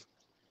 you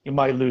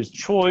might lose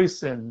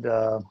choice, and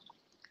the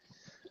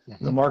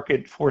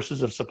market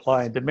forces of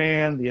supply and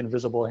demand, the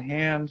invisible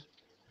hand.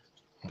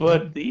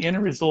 But the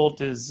end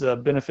result is a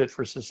benefit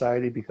for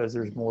society because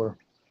there's more,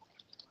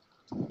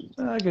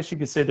 I guess you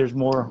could say there's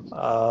more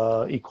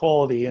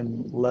equality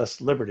and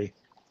less liberty.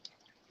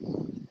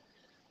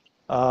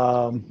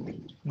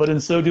 But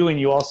in so doing,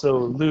 you also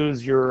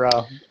lose your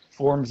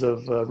forms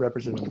of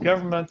representative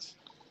government.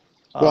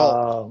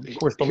 Well, of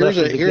course,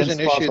 here's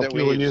an issue that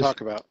we need to talk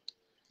about.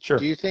 Sure.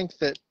 Do you think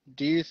that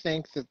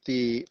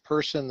the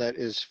person that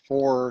is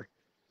for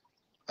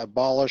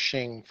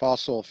abolishing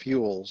fossil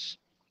fuels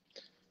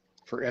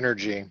for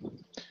energy,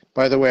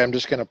 by the way, I'm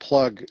just going to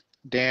plug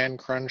Dan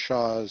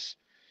Crenshaw's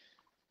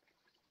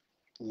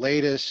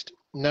latest,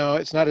 no,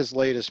 it's not his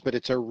latest, but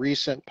it's a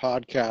recent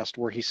podcast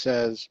where he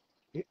says,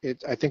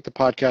 I think the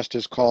podcast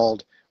is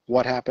called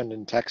What Happened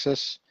in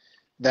Texas.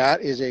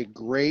 That is a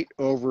great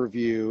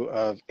overview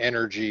of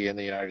energy in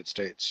the United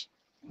States.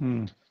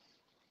 And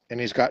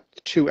he's got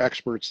two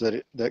experts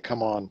that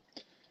come on.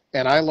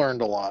 And I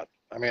learned a lot.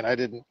 I mean, I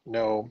didn't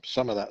know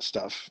some of that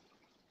stuff.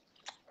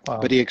 Wow.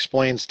 But he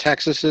explains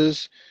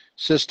Texas's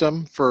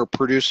system for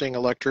producing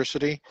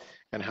electricity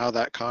and how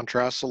that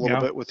contrasts a little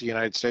bit with the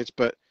United States.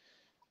 But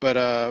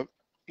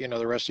you know,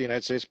 the rest of the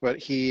United States. But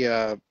he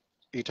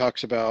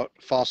talks about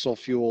fossil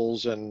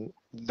fuels and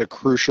the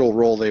crucial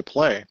role they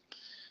play.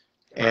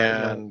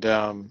 And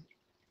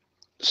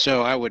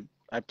so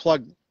I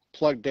plug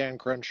Dan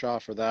Crenshaw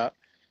for that.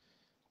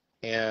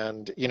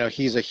 And you know,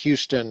 he's a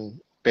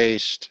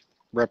Houston-based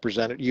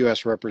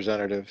U.S.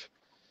 representative,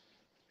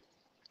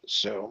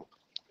 so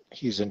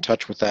he's in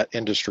touch with that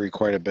industry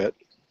quite a bit.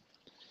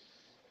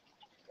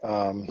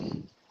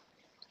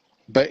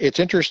 But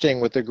it's interesting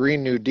with the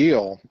Green New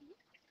Deal.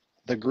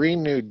 The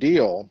Green New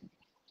Deal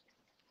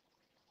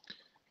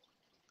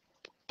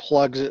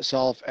plugs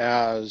itself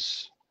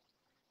as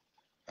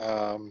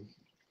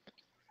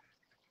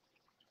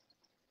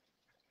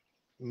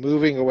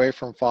moving away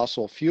from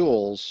fossil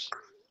fuels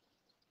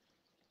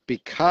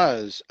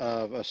because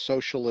of a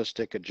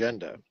socialistic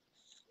agenda,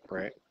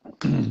 right?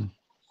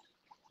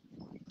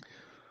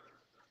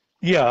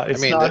 Yeah,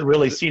 it's not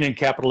really seen in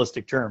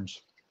capitalistic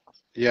terms.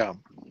 Yeah.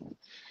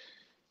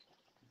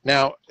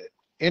 Now,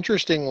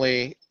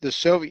 interestingly, the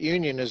Soviet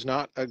Union is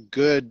not a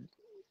good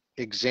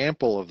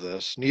example of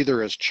this,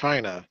 neither is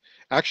China.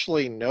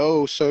 Actually,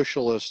 no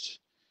socialist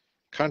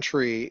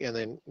country in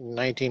the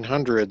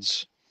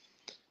 1900s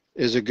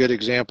is a good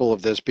example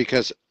of this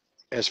because,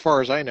 as far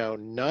as I know,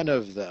 none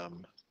of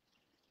them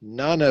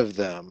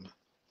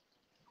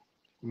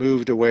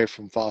moved away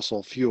from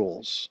fossil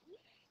fuels.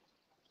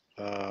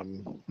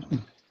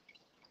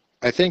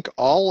 I think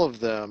all of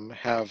them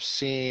have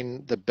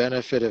seen the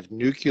benefit of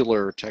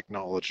nuclear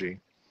technology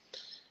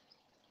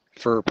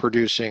for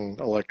producing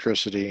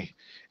electricity,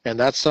 and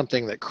that's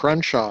something that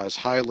Crenshaw is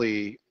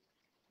highly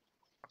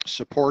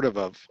supportive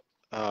of.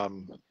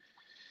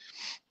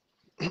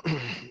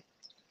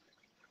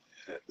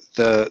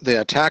 The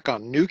attack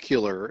on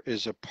nuclear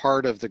is a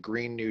part of the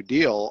Green New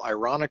Deal.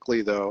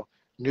 Ironically, though,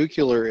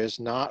 nuclear is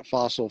not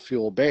fossil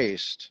fuel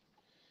based,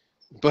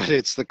 but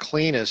it's the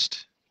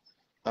cleanest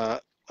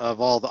of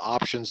all the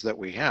options that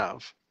we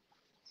have.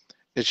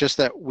 It's just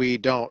that we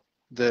don't,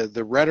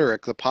 the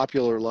rhetoric, the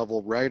popular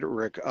level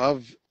rhetoric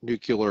of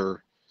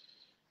nuclear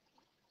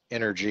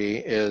energy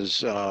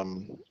is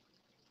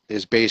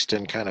based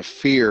in kind of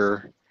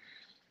fear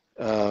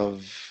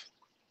of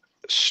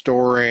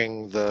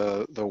storing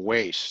the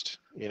waste,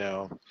 you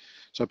know.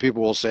 So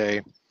people will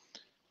say,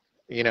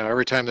 you know,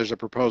 every time there's a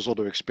proposal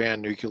to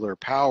expand nuclear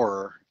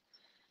power,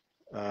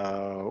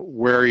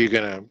 where are you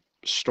going to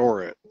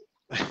store it?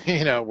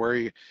 You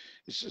know,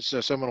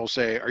 so someone will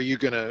say, are you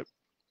going to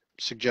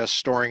suggest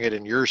storing it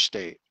in your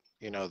state?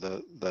 You know,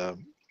 the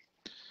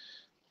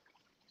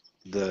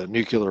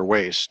nuclear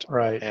waste.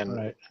 Right.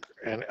 And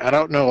I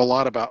don't know a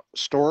lot about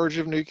storage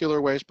of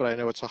nuclear waste, but I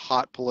know it's a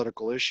hot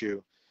political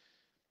issue.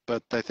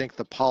 But I think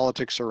the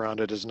politics around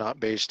it is not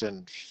based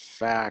in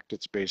fact,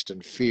 it's based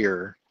in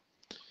fear.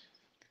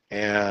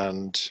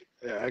 And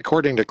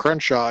according to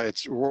Crenshaw,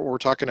 we're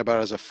talking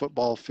about as a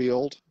football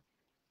field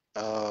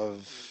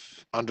of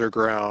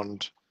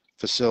underground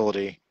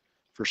facility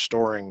for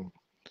storing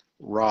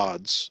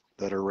rods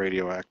that are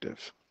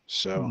radioactive.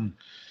 So,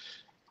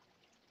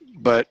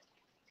 but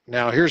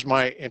now here's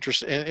my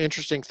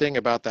interesting thing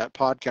about that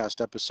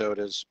podcast episode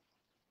is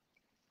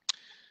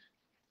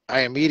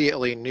I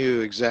immediately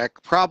knew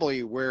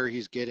probably where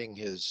he's getting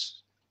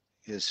his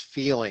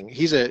feeling.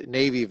 He's a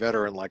Navy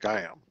veteran like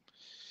I am.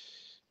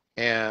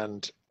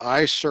 And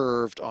I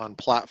served on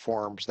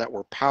platforms that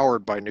were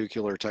powered by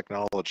nuclear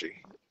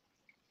technology,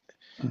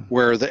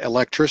 where the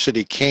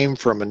electricity came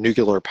from a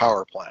nuclear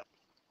power plant,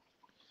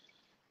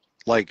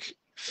 like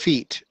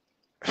feet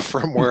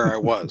from where I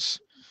was,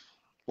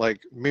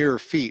 like mere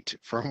feet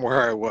from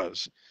where I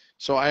was.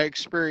 So I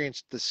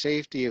experienced the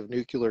safety of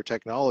nuclear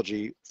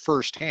technology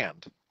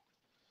firsthand.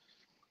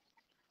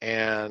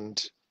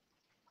 And,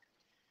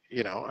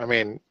 you know, I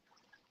mean,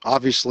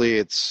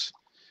 obviously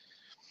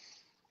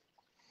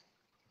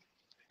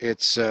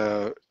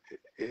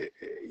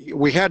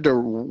we had to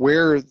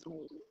wear,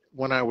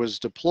 when I was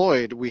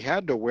deployed, we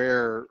had to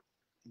wear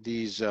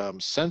these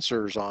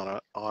sensors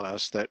on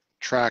us that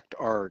tracked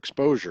our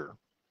exposure.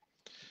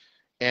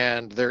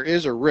 And there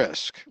is a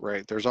risk,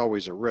 right? There's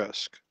always a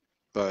risk,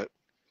 but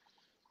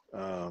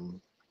our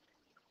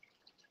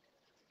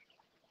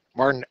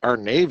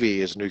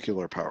Navy is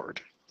nuclear powered.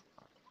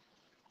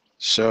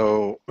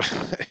 So,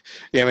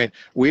 yeah, I mean,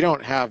 we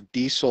don't have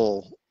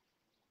diesel.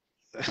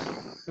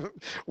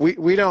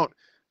 we don't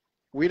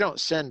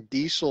send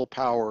diesel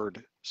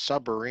powered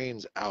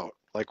submarines out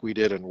like we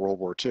did in World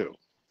War II.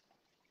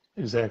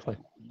 Exactly.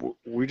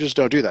 We just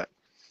don't do that.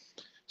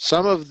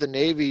 Some of the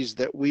navies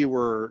that we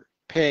were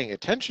paying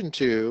attention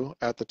to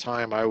at the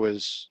time I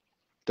was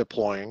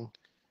deploying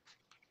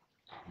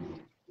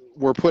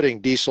were putting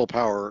diesel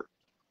power,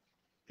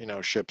 you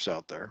know, ships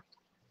out there,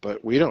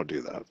 but we don't do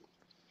that.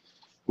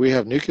 We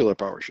have nuclear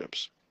power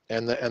ships,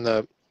 and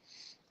the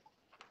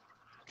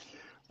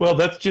well,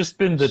 that's just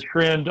been the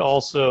trend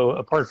also,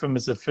 apart from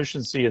its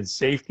efficiency and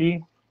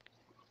safety.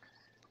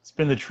 It's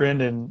been the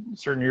trend in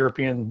certain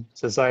European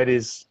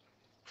societies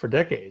for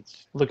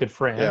decades. Look at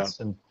France,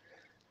 and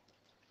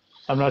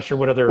I'm not sure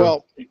what other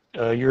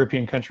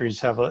European countries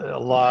have a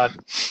lot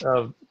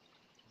of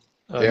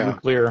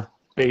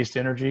nuclear-based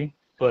energy,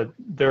 but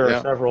there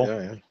are several.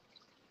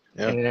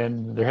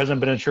 And there hasn't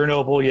been a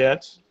Chernobyl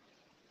yet,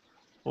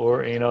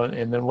 or, you know,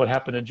 and then what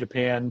happened in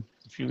Japan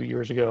a few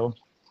years ago.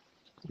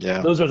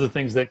 Yeah. Those are the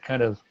things that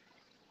kind of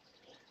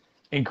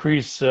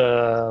increase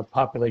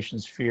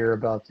population's fear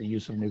about the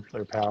use of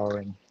nuclear power.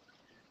 And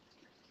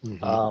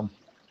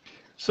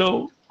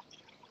so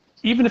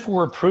even if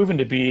we're proven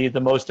to be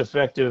the most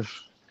effective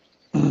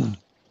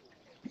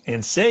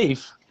and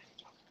safe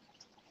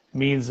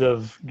means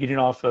of getting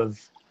off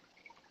of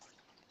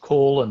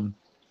coal and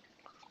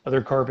other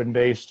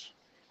carbon-based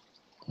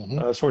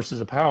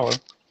sources of power,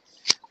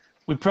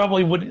 we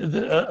probably would,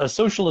 a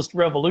socialist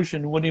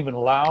revolution wouldn't even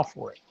allow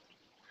for it,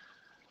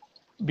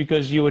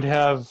 because you're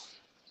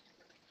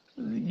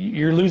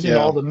losing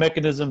all the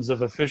mechanisms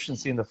of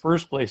efficiency in the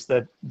first place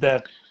that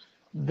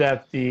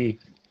the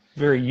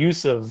very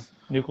use of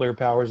nuclear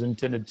power is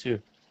intended to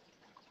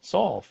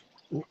solve.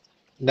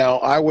 Now,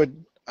 I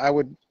would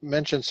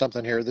mention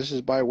something here. This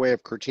is by way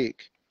of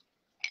critique.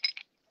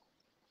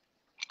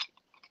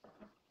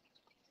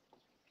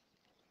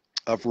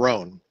 Of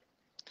Roane,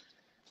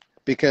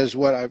 because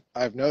what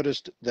I've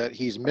noticed that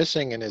he's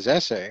missing in his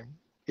essay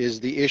is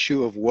the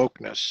issue of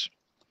wokeness.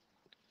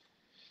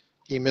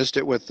 He missed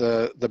it with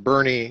the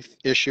Bernie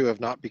issue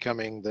of not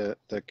becoming the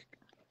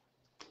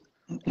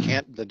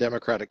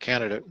Democratic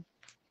candidate.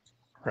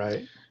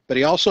 Right. But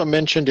he also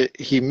mentioned it.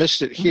 He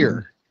missed it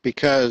here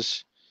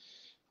because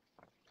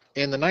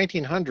in the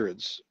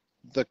 1900s,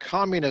 the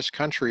communist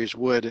countries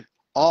would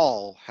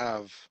all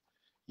have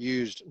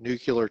used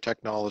nuclear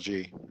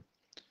technology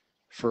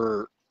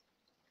for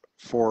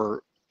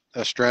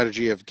a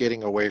strategy of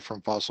getting away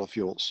from fossil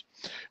fuels.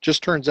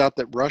 Just turns out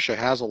that Russia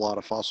has a lot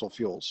of fossil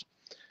fuels,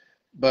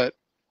 but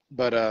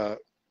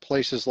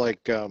places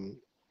like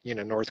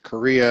North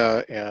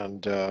Korea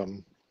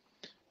and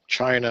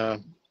China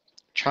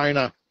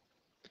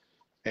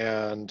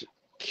and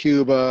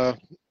Cuba,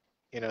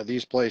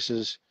 these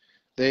places,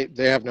 they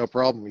have no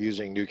problem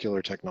using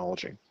nuclear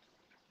technology.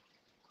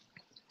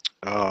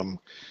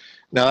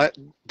 Now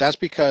that's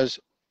because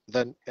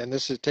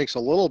it takes a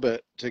little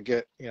bit to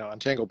get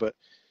untangled,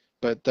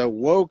 but the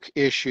woke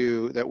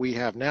issue that we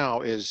have now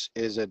is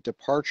a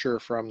departure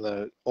from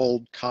the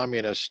old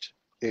communist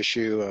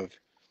issue of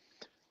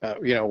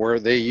where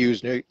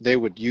they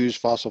would use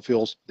fossil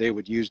fuels, they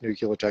would use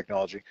nuclear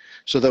technology.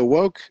 So the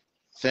woke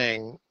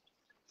thing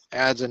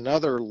adds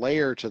another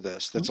layer to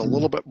this that's a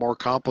little bit more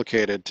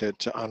complicated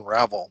to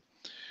unravel,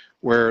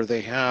 where they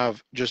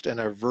have just an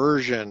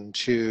aversion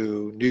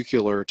to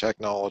nuclear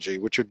technology,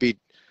 which would be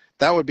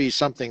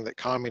something that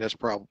communist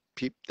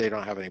they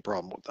don't have any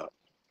problem with that.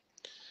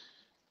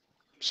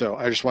 So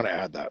I just want to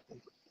add that.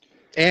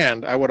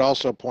 And I would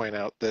also point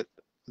out that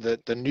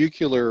the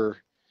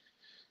nuclear,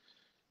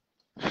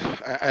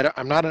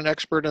 I'm not an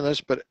expert in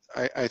this, but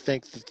I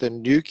think that the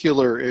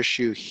nuclear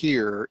issue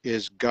here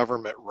is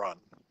government run.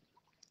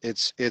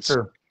 It's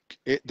Sure.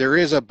 there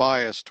is a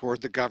bias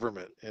toward the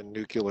government in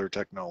nuclear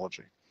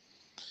technology.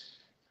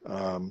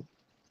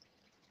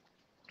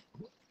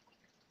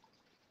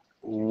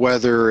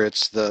 Whether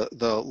it's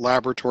the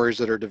laboratories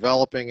that are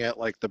developing it,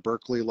 like the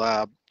Berkeley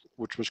lab,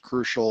 which was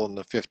crucial in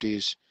the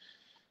 50s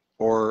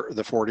or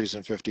the 40s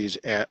and 50s,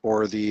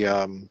 or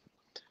the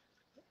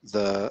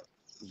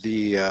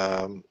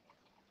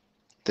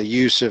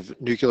use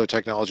of nuclear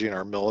technology in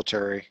our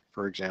military,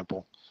 for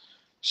example.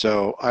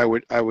 So I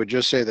would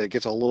just say that it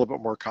gets a little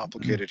bit more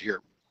complicated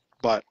here,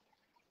 but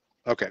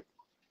okay.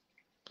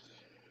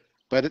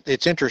 But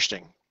it's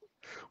interesting.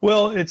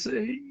 Well, it's,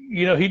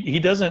 you know, he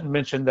doesn't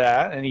mention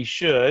that, and he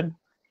should.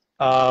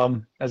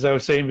 As I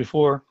was saying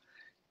before,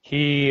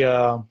 he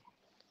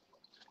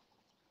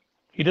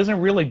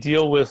doesn't really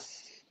deal with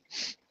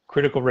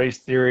critical race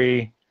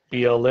theory,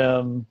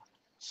 BLM,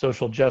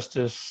 social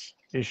justice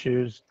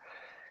issues.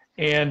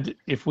 And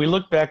if we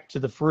look back to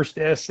the first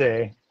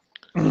essay,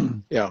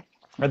 yeah,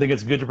 I think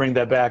it's good to bring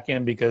that back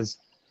in, because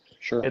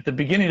sure. At the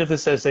beginning of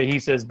this essay, he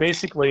says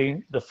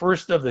basically the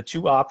first of the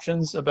two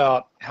options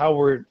about how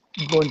we're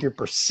going to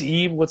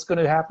perceive what's going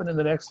to happen in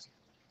the next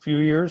few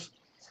years.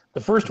 The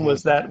first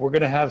was that we're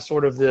going to have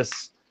sort of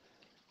this,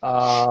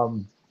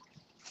 we'll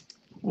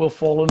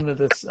fall into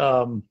this,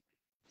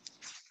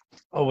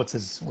 what's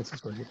his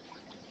word here?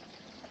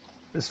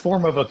 This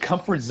form of a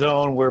comfort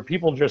zone where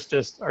people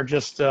are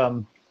just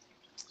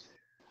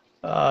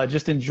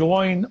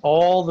enjoying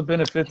all the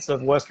benefits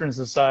of Western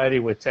society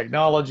with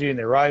technology and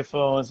their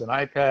iPhones and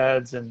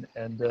iPads and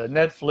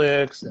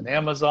Netflix and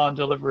Amazon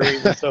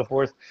deliveries and so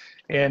forth,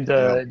 and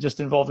just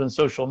involved in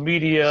social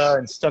media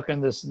and stuck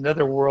in this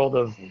netherworld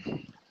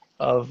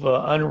of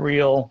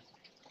unreal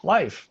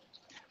life.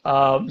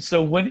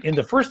 So when in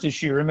the first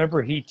issue,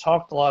 remember, he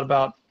talked a lot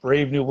about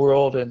Brave New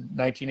World in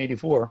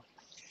 1984,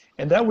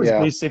 and that was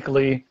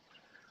basically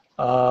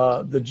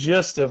the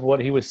gist of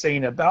what he was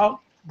saying about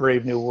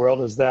Brave New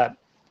World, is that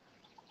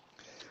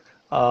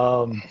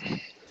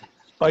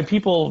by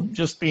people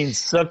just being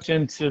sucked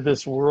into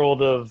this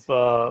world of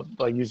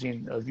by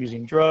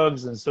using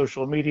drugs and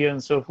social media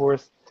and so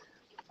forth,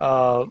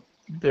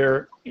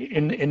 there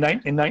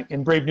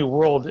in Brave New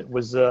World, it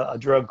was a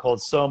drug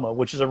called Soma,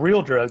 which is a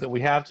real drug that we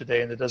have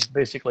today and that does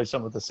basically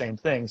some of the same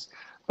things.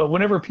 But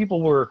whenever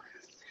people were,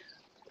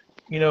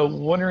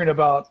 wondering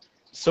about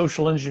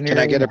social engineering, can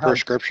I get a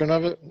prescription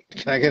of it?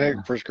 Can I get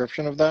a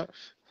prescription of that?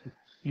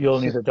 You'll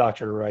need a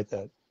doctor to write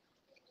that.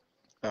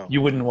 Oh.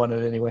 You wouldn't want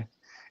it anyway.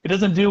 It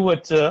doesn't do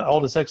what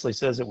Aldous Huxley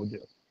says it would do.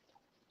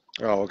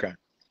 Oh, okay.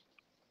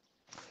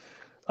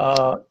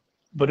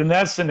 But in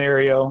that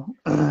scenario,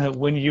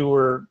 when you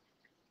were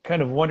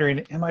kind of wondering,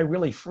 am I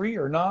really free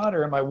or not,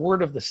 or am I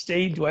ward of the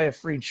state? Do I have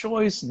free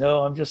choice?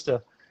 No, I'm just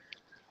an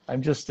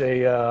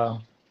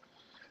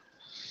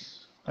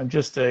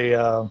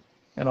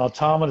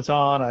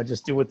automaton. I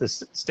just do what the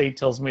state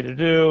tells me to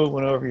do.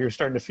 Whenever you're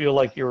starting to feel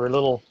like you were a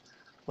little,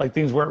 like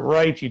things weren't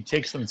right, you'd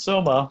take some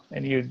Soma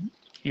and you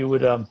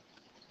would right.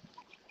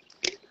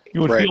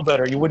 feel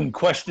better. You wouldn't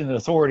question the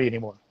authority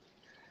anymore.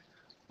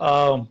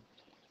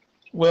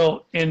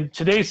 Well, in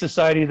today's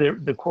society,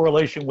 the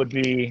correlation would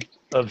be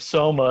of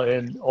Soma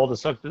and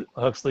Aldous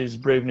Huxley's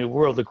Brave New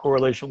World. The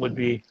correlation would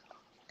be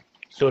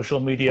social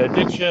media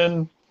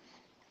addiction,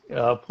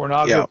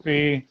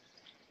 pornography,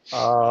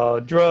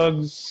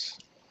 drugs,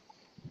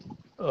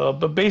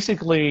 but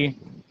basically,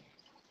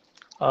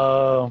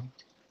 I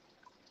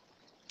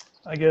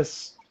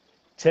guess,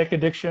 tech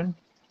addiction,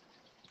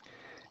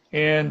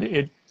 and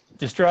it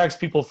distracts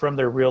people from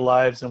their real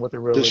lives and what their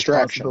real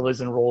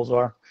responsibilities and roles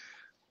are.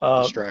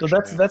 So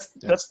that's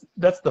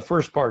the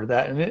first part of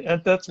that,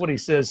 and that's what he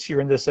says here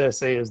in this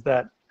essay, is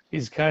that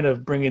he's kind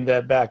of bringing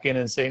that back in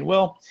and saying,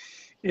 well,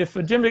 if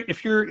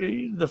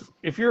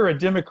you're a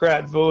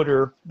Democrat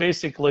voter,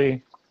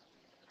 basically,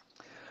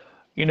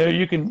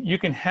 you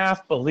can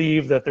half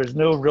believe that there's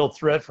no real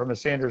threat from a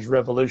Sanders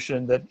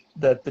revolution,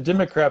 that the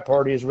Democrat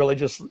Party is really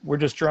we're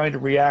just trying to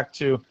react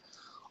to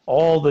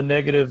all the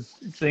negative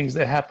things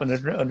that happened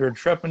under a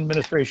Trump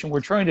administration.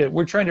 We're trying to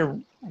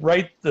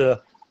right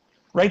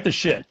the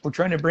ship. We're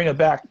trying to bring it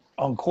back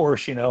on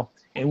course, and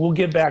we'll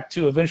get back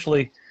to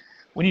eventually.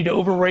 We need to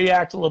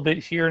overreact a little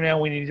bit here now.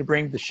 We need to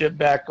bring the ship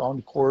back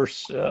on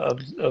course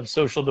of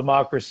social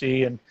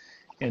democracy and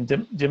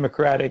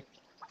democratic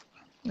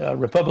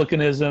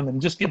republicanism,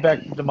 and just get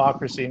back to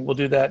democracy, and we'll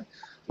do that.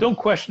 Don't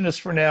question us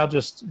for now.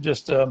 Just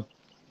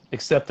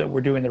accept that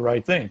we're doing the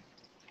right thing.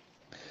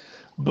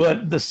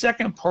 But the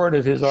second part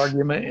of his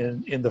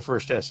argument in the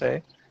first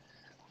essay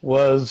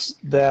was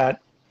that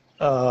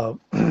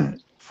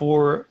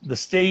for the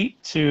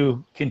state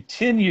to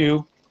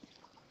continue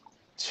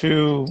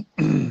to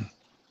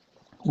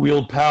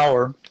wield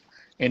power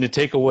and to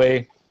take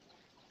away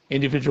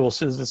individual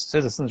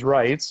citizens'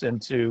 rights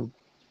and to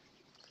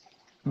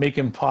make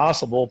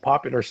impossible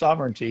popular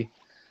sovereignty,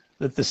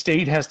 that the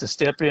state has to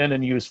step in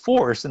and use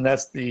force, and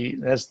that's the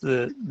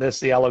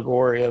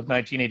allegory of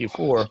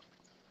 1984.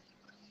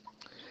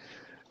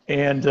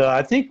 And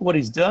I think what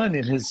he's done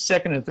in his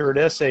second and third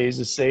essays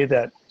is say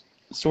that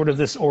sort of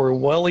this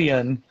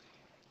Orwellian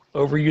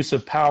overuse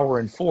of power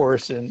and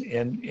force, and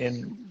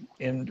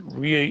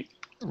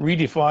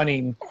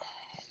redefining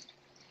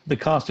the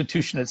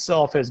Constitution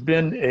itself has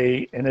been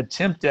an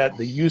attempt at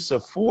the use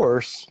of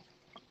force,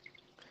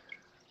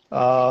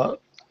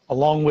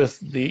 along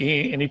with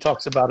and he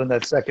talks about in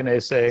that second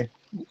essay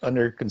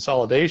under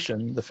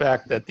consolidation, the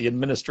fact that the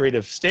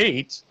administrative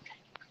state,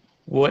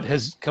 what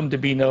has come to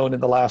be known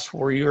in the last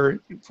 4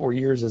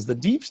 years as the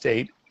deep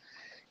state,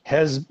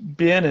 has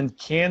been and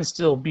can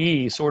still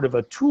be sort of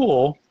a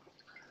tool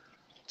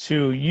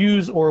to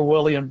use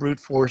Orwellian brute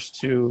force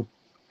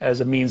as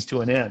a means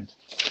to an end.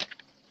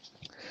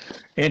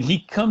 And he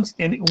comes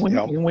in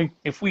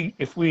if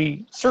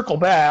we circle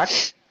back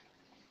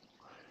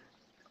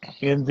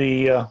in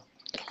the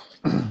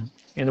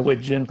way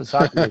Jim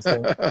Psaki was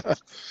saying,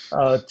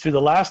 to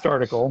the last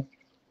article,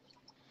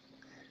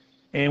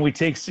 and we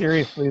take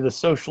seriously the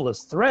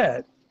socialist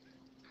threat,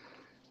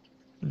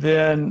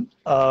 then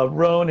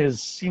Roane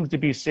seems to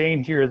be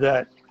saying here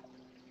that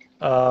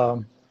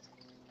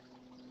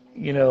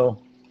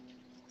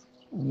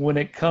when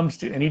it comes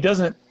to, and he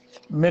doesn't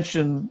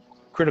mention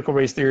critical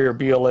race theory or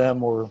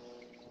BLM or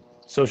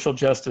social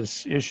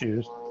justice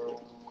issues,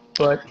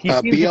 but he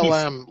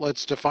BLM,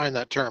 let's define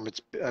that term.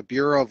 It's a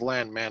Bureau of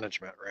Land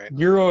Management, right?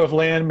 Bureau of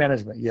Land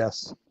Management,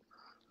 yes.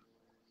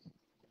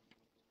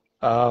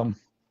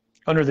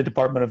 Under the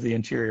Department of the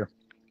Interior.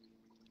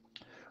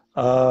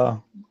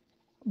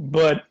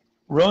 But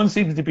Roane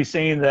seems to be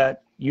saying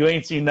that you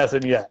ain't seen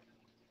nothing yet.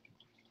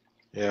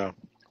 Yeah.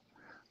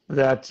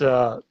 That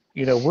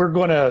we're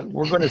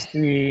gonna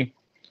see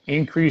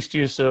increased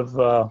use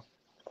of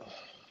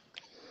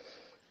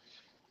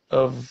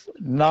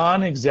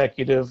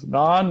non-executive,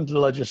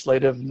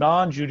 non-legislative,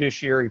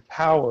 non-judiciary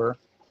power.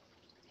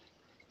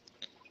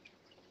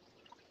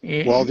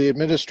 Well, the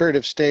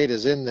administrative state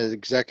is in the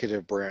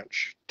executive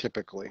branch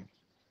typically,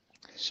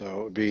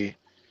 so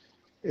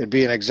it'd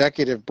be an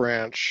executive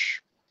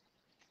branch.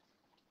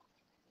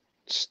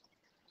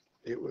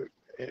 It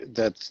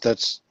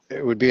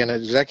would be an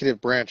executive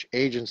branch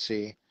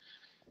agency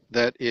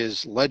that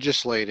is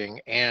legislating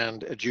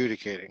and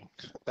adjudicating.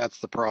 That's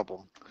the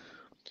problem.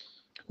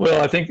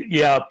 Well, I think,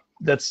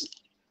 that's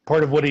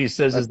part of what he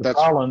says is the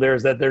problem there,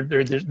 is that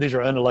these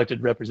are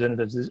unelected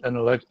representatives,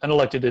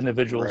 unelected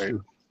individuals, right,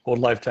 who hold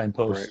lifetime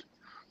posts. Right.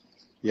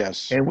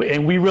 Yes. And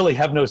we really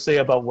have no say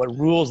about what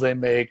rules they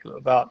make,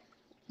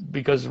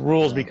 because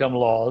rules become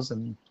laws.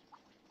 And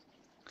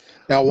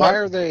now, why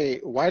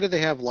do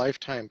they have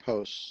lifetime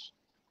posts?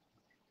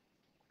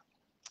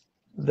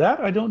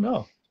 That I don't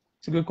know.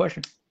 It's a good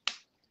question.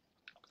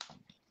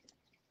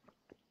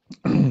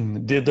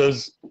 Did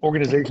those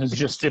organizations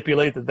just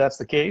stipulate that that's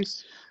the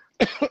case?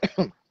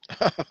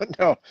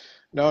 No.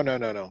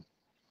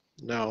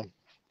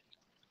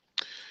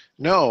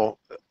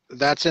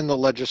 That's in the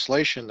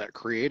legislation that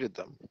created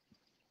them.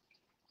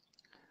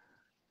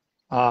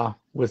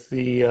 With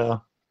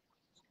the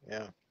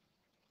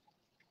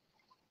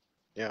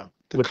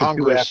the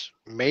Congress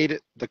made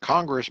it. The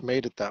Congress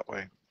made it that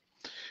way,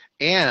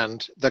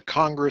 and the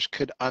Congress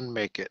could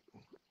unmake it.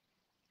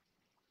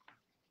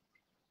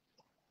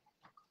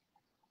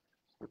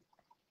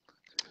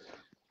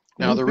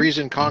 Now, the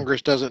reason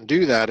Congress doesn't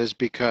do that is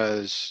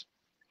because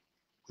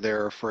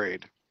they're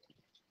afraid.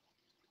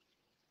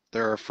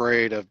 They're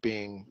afraid of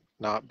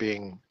not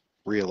being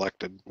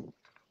reelected,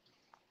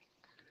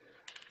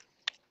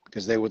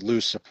 because they would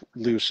lose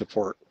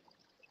support.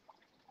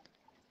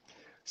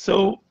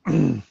 So,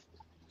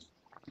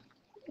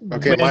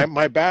 okay,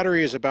 my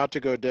battery is about to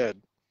go dead.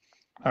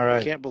 All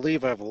right. I can't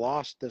believe I've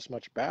lost this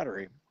much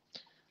battery.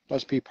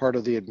 Must be part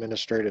of the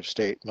administrative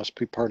state. Must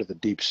be part of the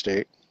deep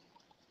state.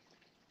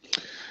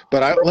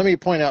 But let me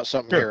point out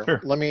something here.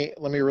 Sure. Let me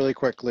really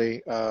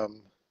quickly,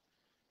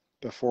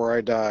 before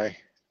I die.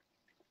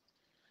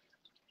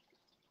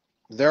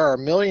 There are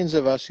millions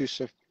of us who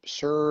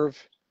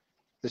serve.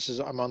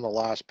 I'm on the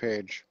last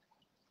page.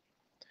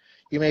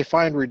 You may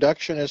find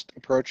reductionist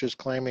approaches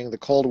claiming the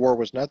Cold War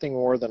was nothing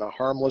more than a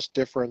harmless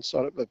difference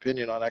of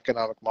opinion on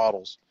economic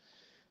models.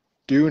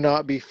 Do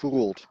not be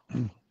fooled.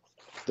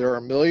 There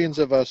are millions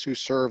of us who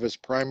serve as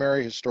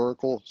primary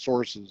historical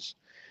sources,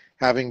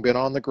 having been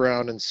on the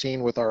ground and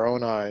seen with our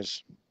own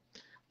eyes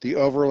the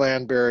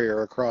overland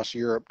barrier across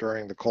Europe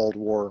during the Cold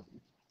War.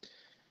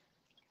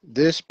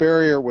 This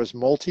barrier was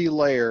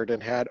multi-layered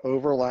and had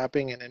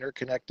overlapping and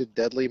interconnected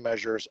deadly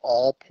measures,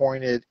 all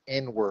pointed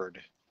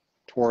inward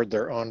toward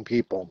their own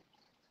people.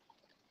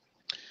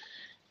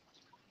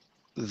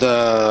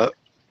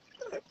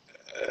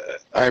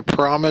 I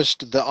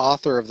promised the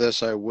author of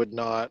this I would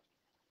not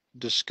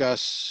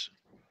discuss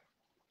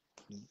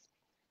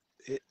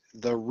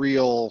the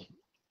real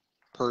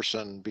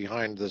person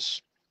behind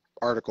this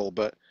article,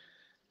 but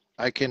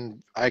I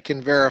can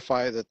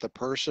verify that the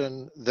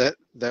person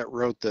that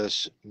wrote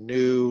this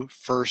knew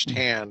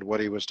firsthand what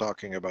he was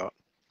talking about,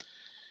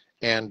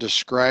 and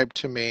described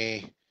to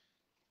me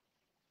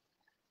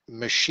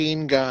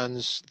machine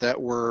guns that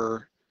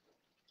were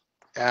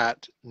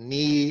at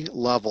knee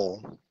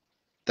level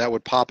that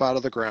would pop out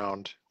of the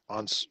ground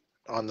on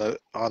the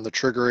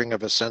triggering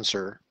of a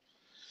sensor,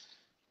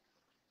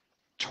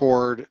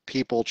 toward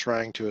people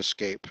trying to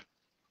escape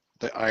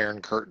the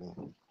Iron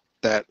Curtain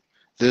that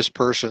this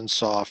person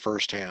saw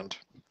firsthand.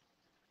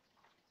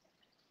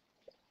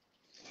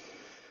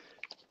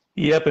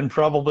 Yep, and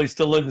probably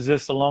still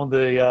exists along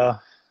the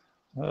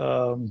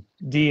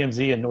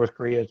DMZ and North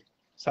Korea,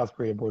 South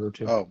Korea border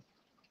too. Oh,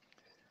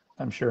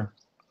 I'm sure.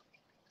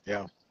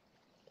 yeah.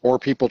 Or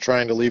people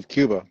trying to leave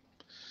Cuba.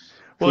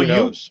 Well, Who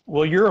knows?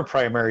 you're a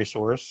primary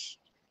source.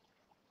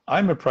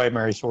 I'm a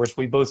primary source.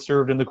 We both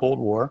served in the Cold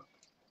War.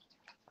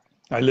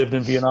 I lived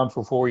in Vietnam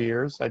for 4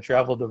 years. I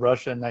traveled to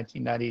Russia in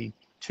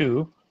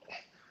 1992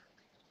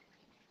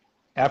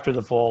 after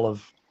the fall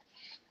of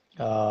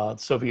the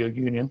Soviet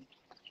Union.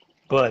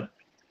 But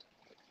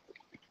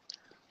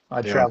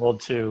I traveled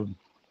to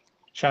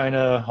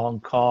China, Hong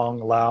Kong,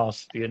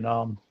 Laos,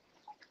 Vietnam,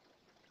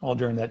 all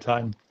during that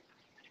time.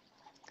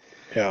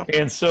 Yeah.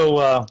 And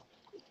so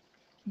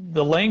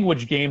the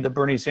language game that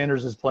Bernie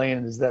Sanders is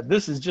playing is that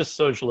this is just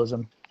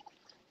socialism.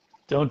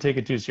 Don't take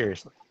it too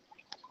seriously.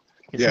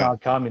 It's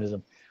not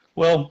communism.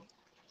 Well,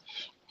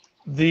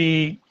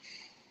 the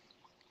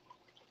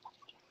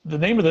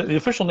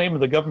official name of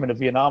the government of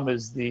Vietnam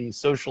is the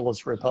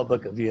Socialist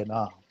Republic of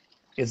Vietnam.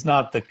 It's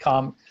not the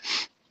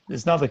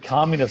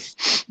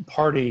Communist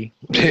Party.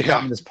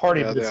 Communist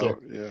Party, but it's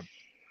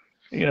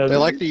they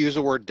like to use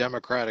the word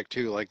democratic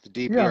too, like the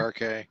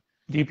DPRK.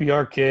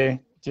 DPRK.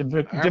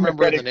 I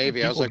remember in the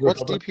Navy, I was like,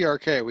 "What's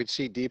DPRK?" We'd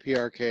see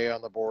DPRK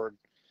on the board.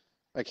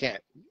 I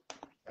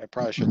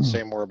probably shouldn't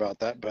say more about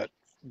that,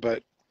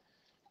 but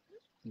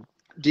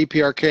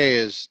DPRK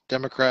is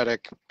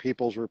Democratic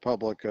People's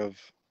Republic of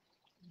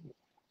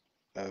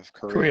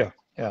Korea.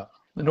 Yeah,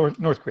 the North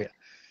Korea.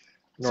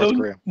 North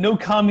Korea. No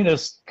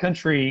communist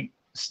country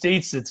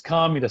states it's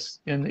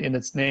communist in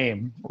its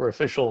name or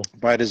official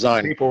by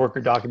design paperwork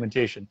or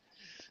documentation.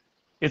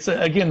 It's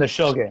again the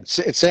shell game.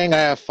 It's saying I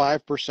have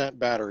 5%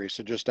 battery,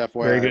 so just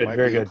FYI. Very good,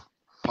 very good.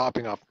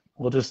 Popping up.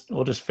 We'll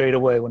just fade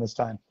away when it's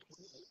time.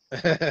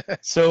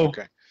 So.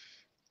 Okay.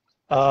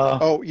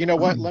 Oh, you know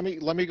what? Let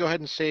me go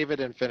ahead and save it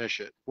and finish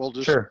it.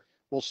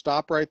 We'll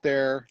stop right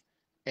there,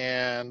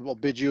 and we'll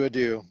bid you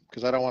adieu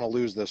because I don't want to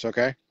lose this.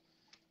 Okay.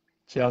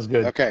 Sounds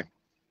good. Okay.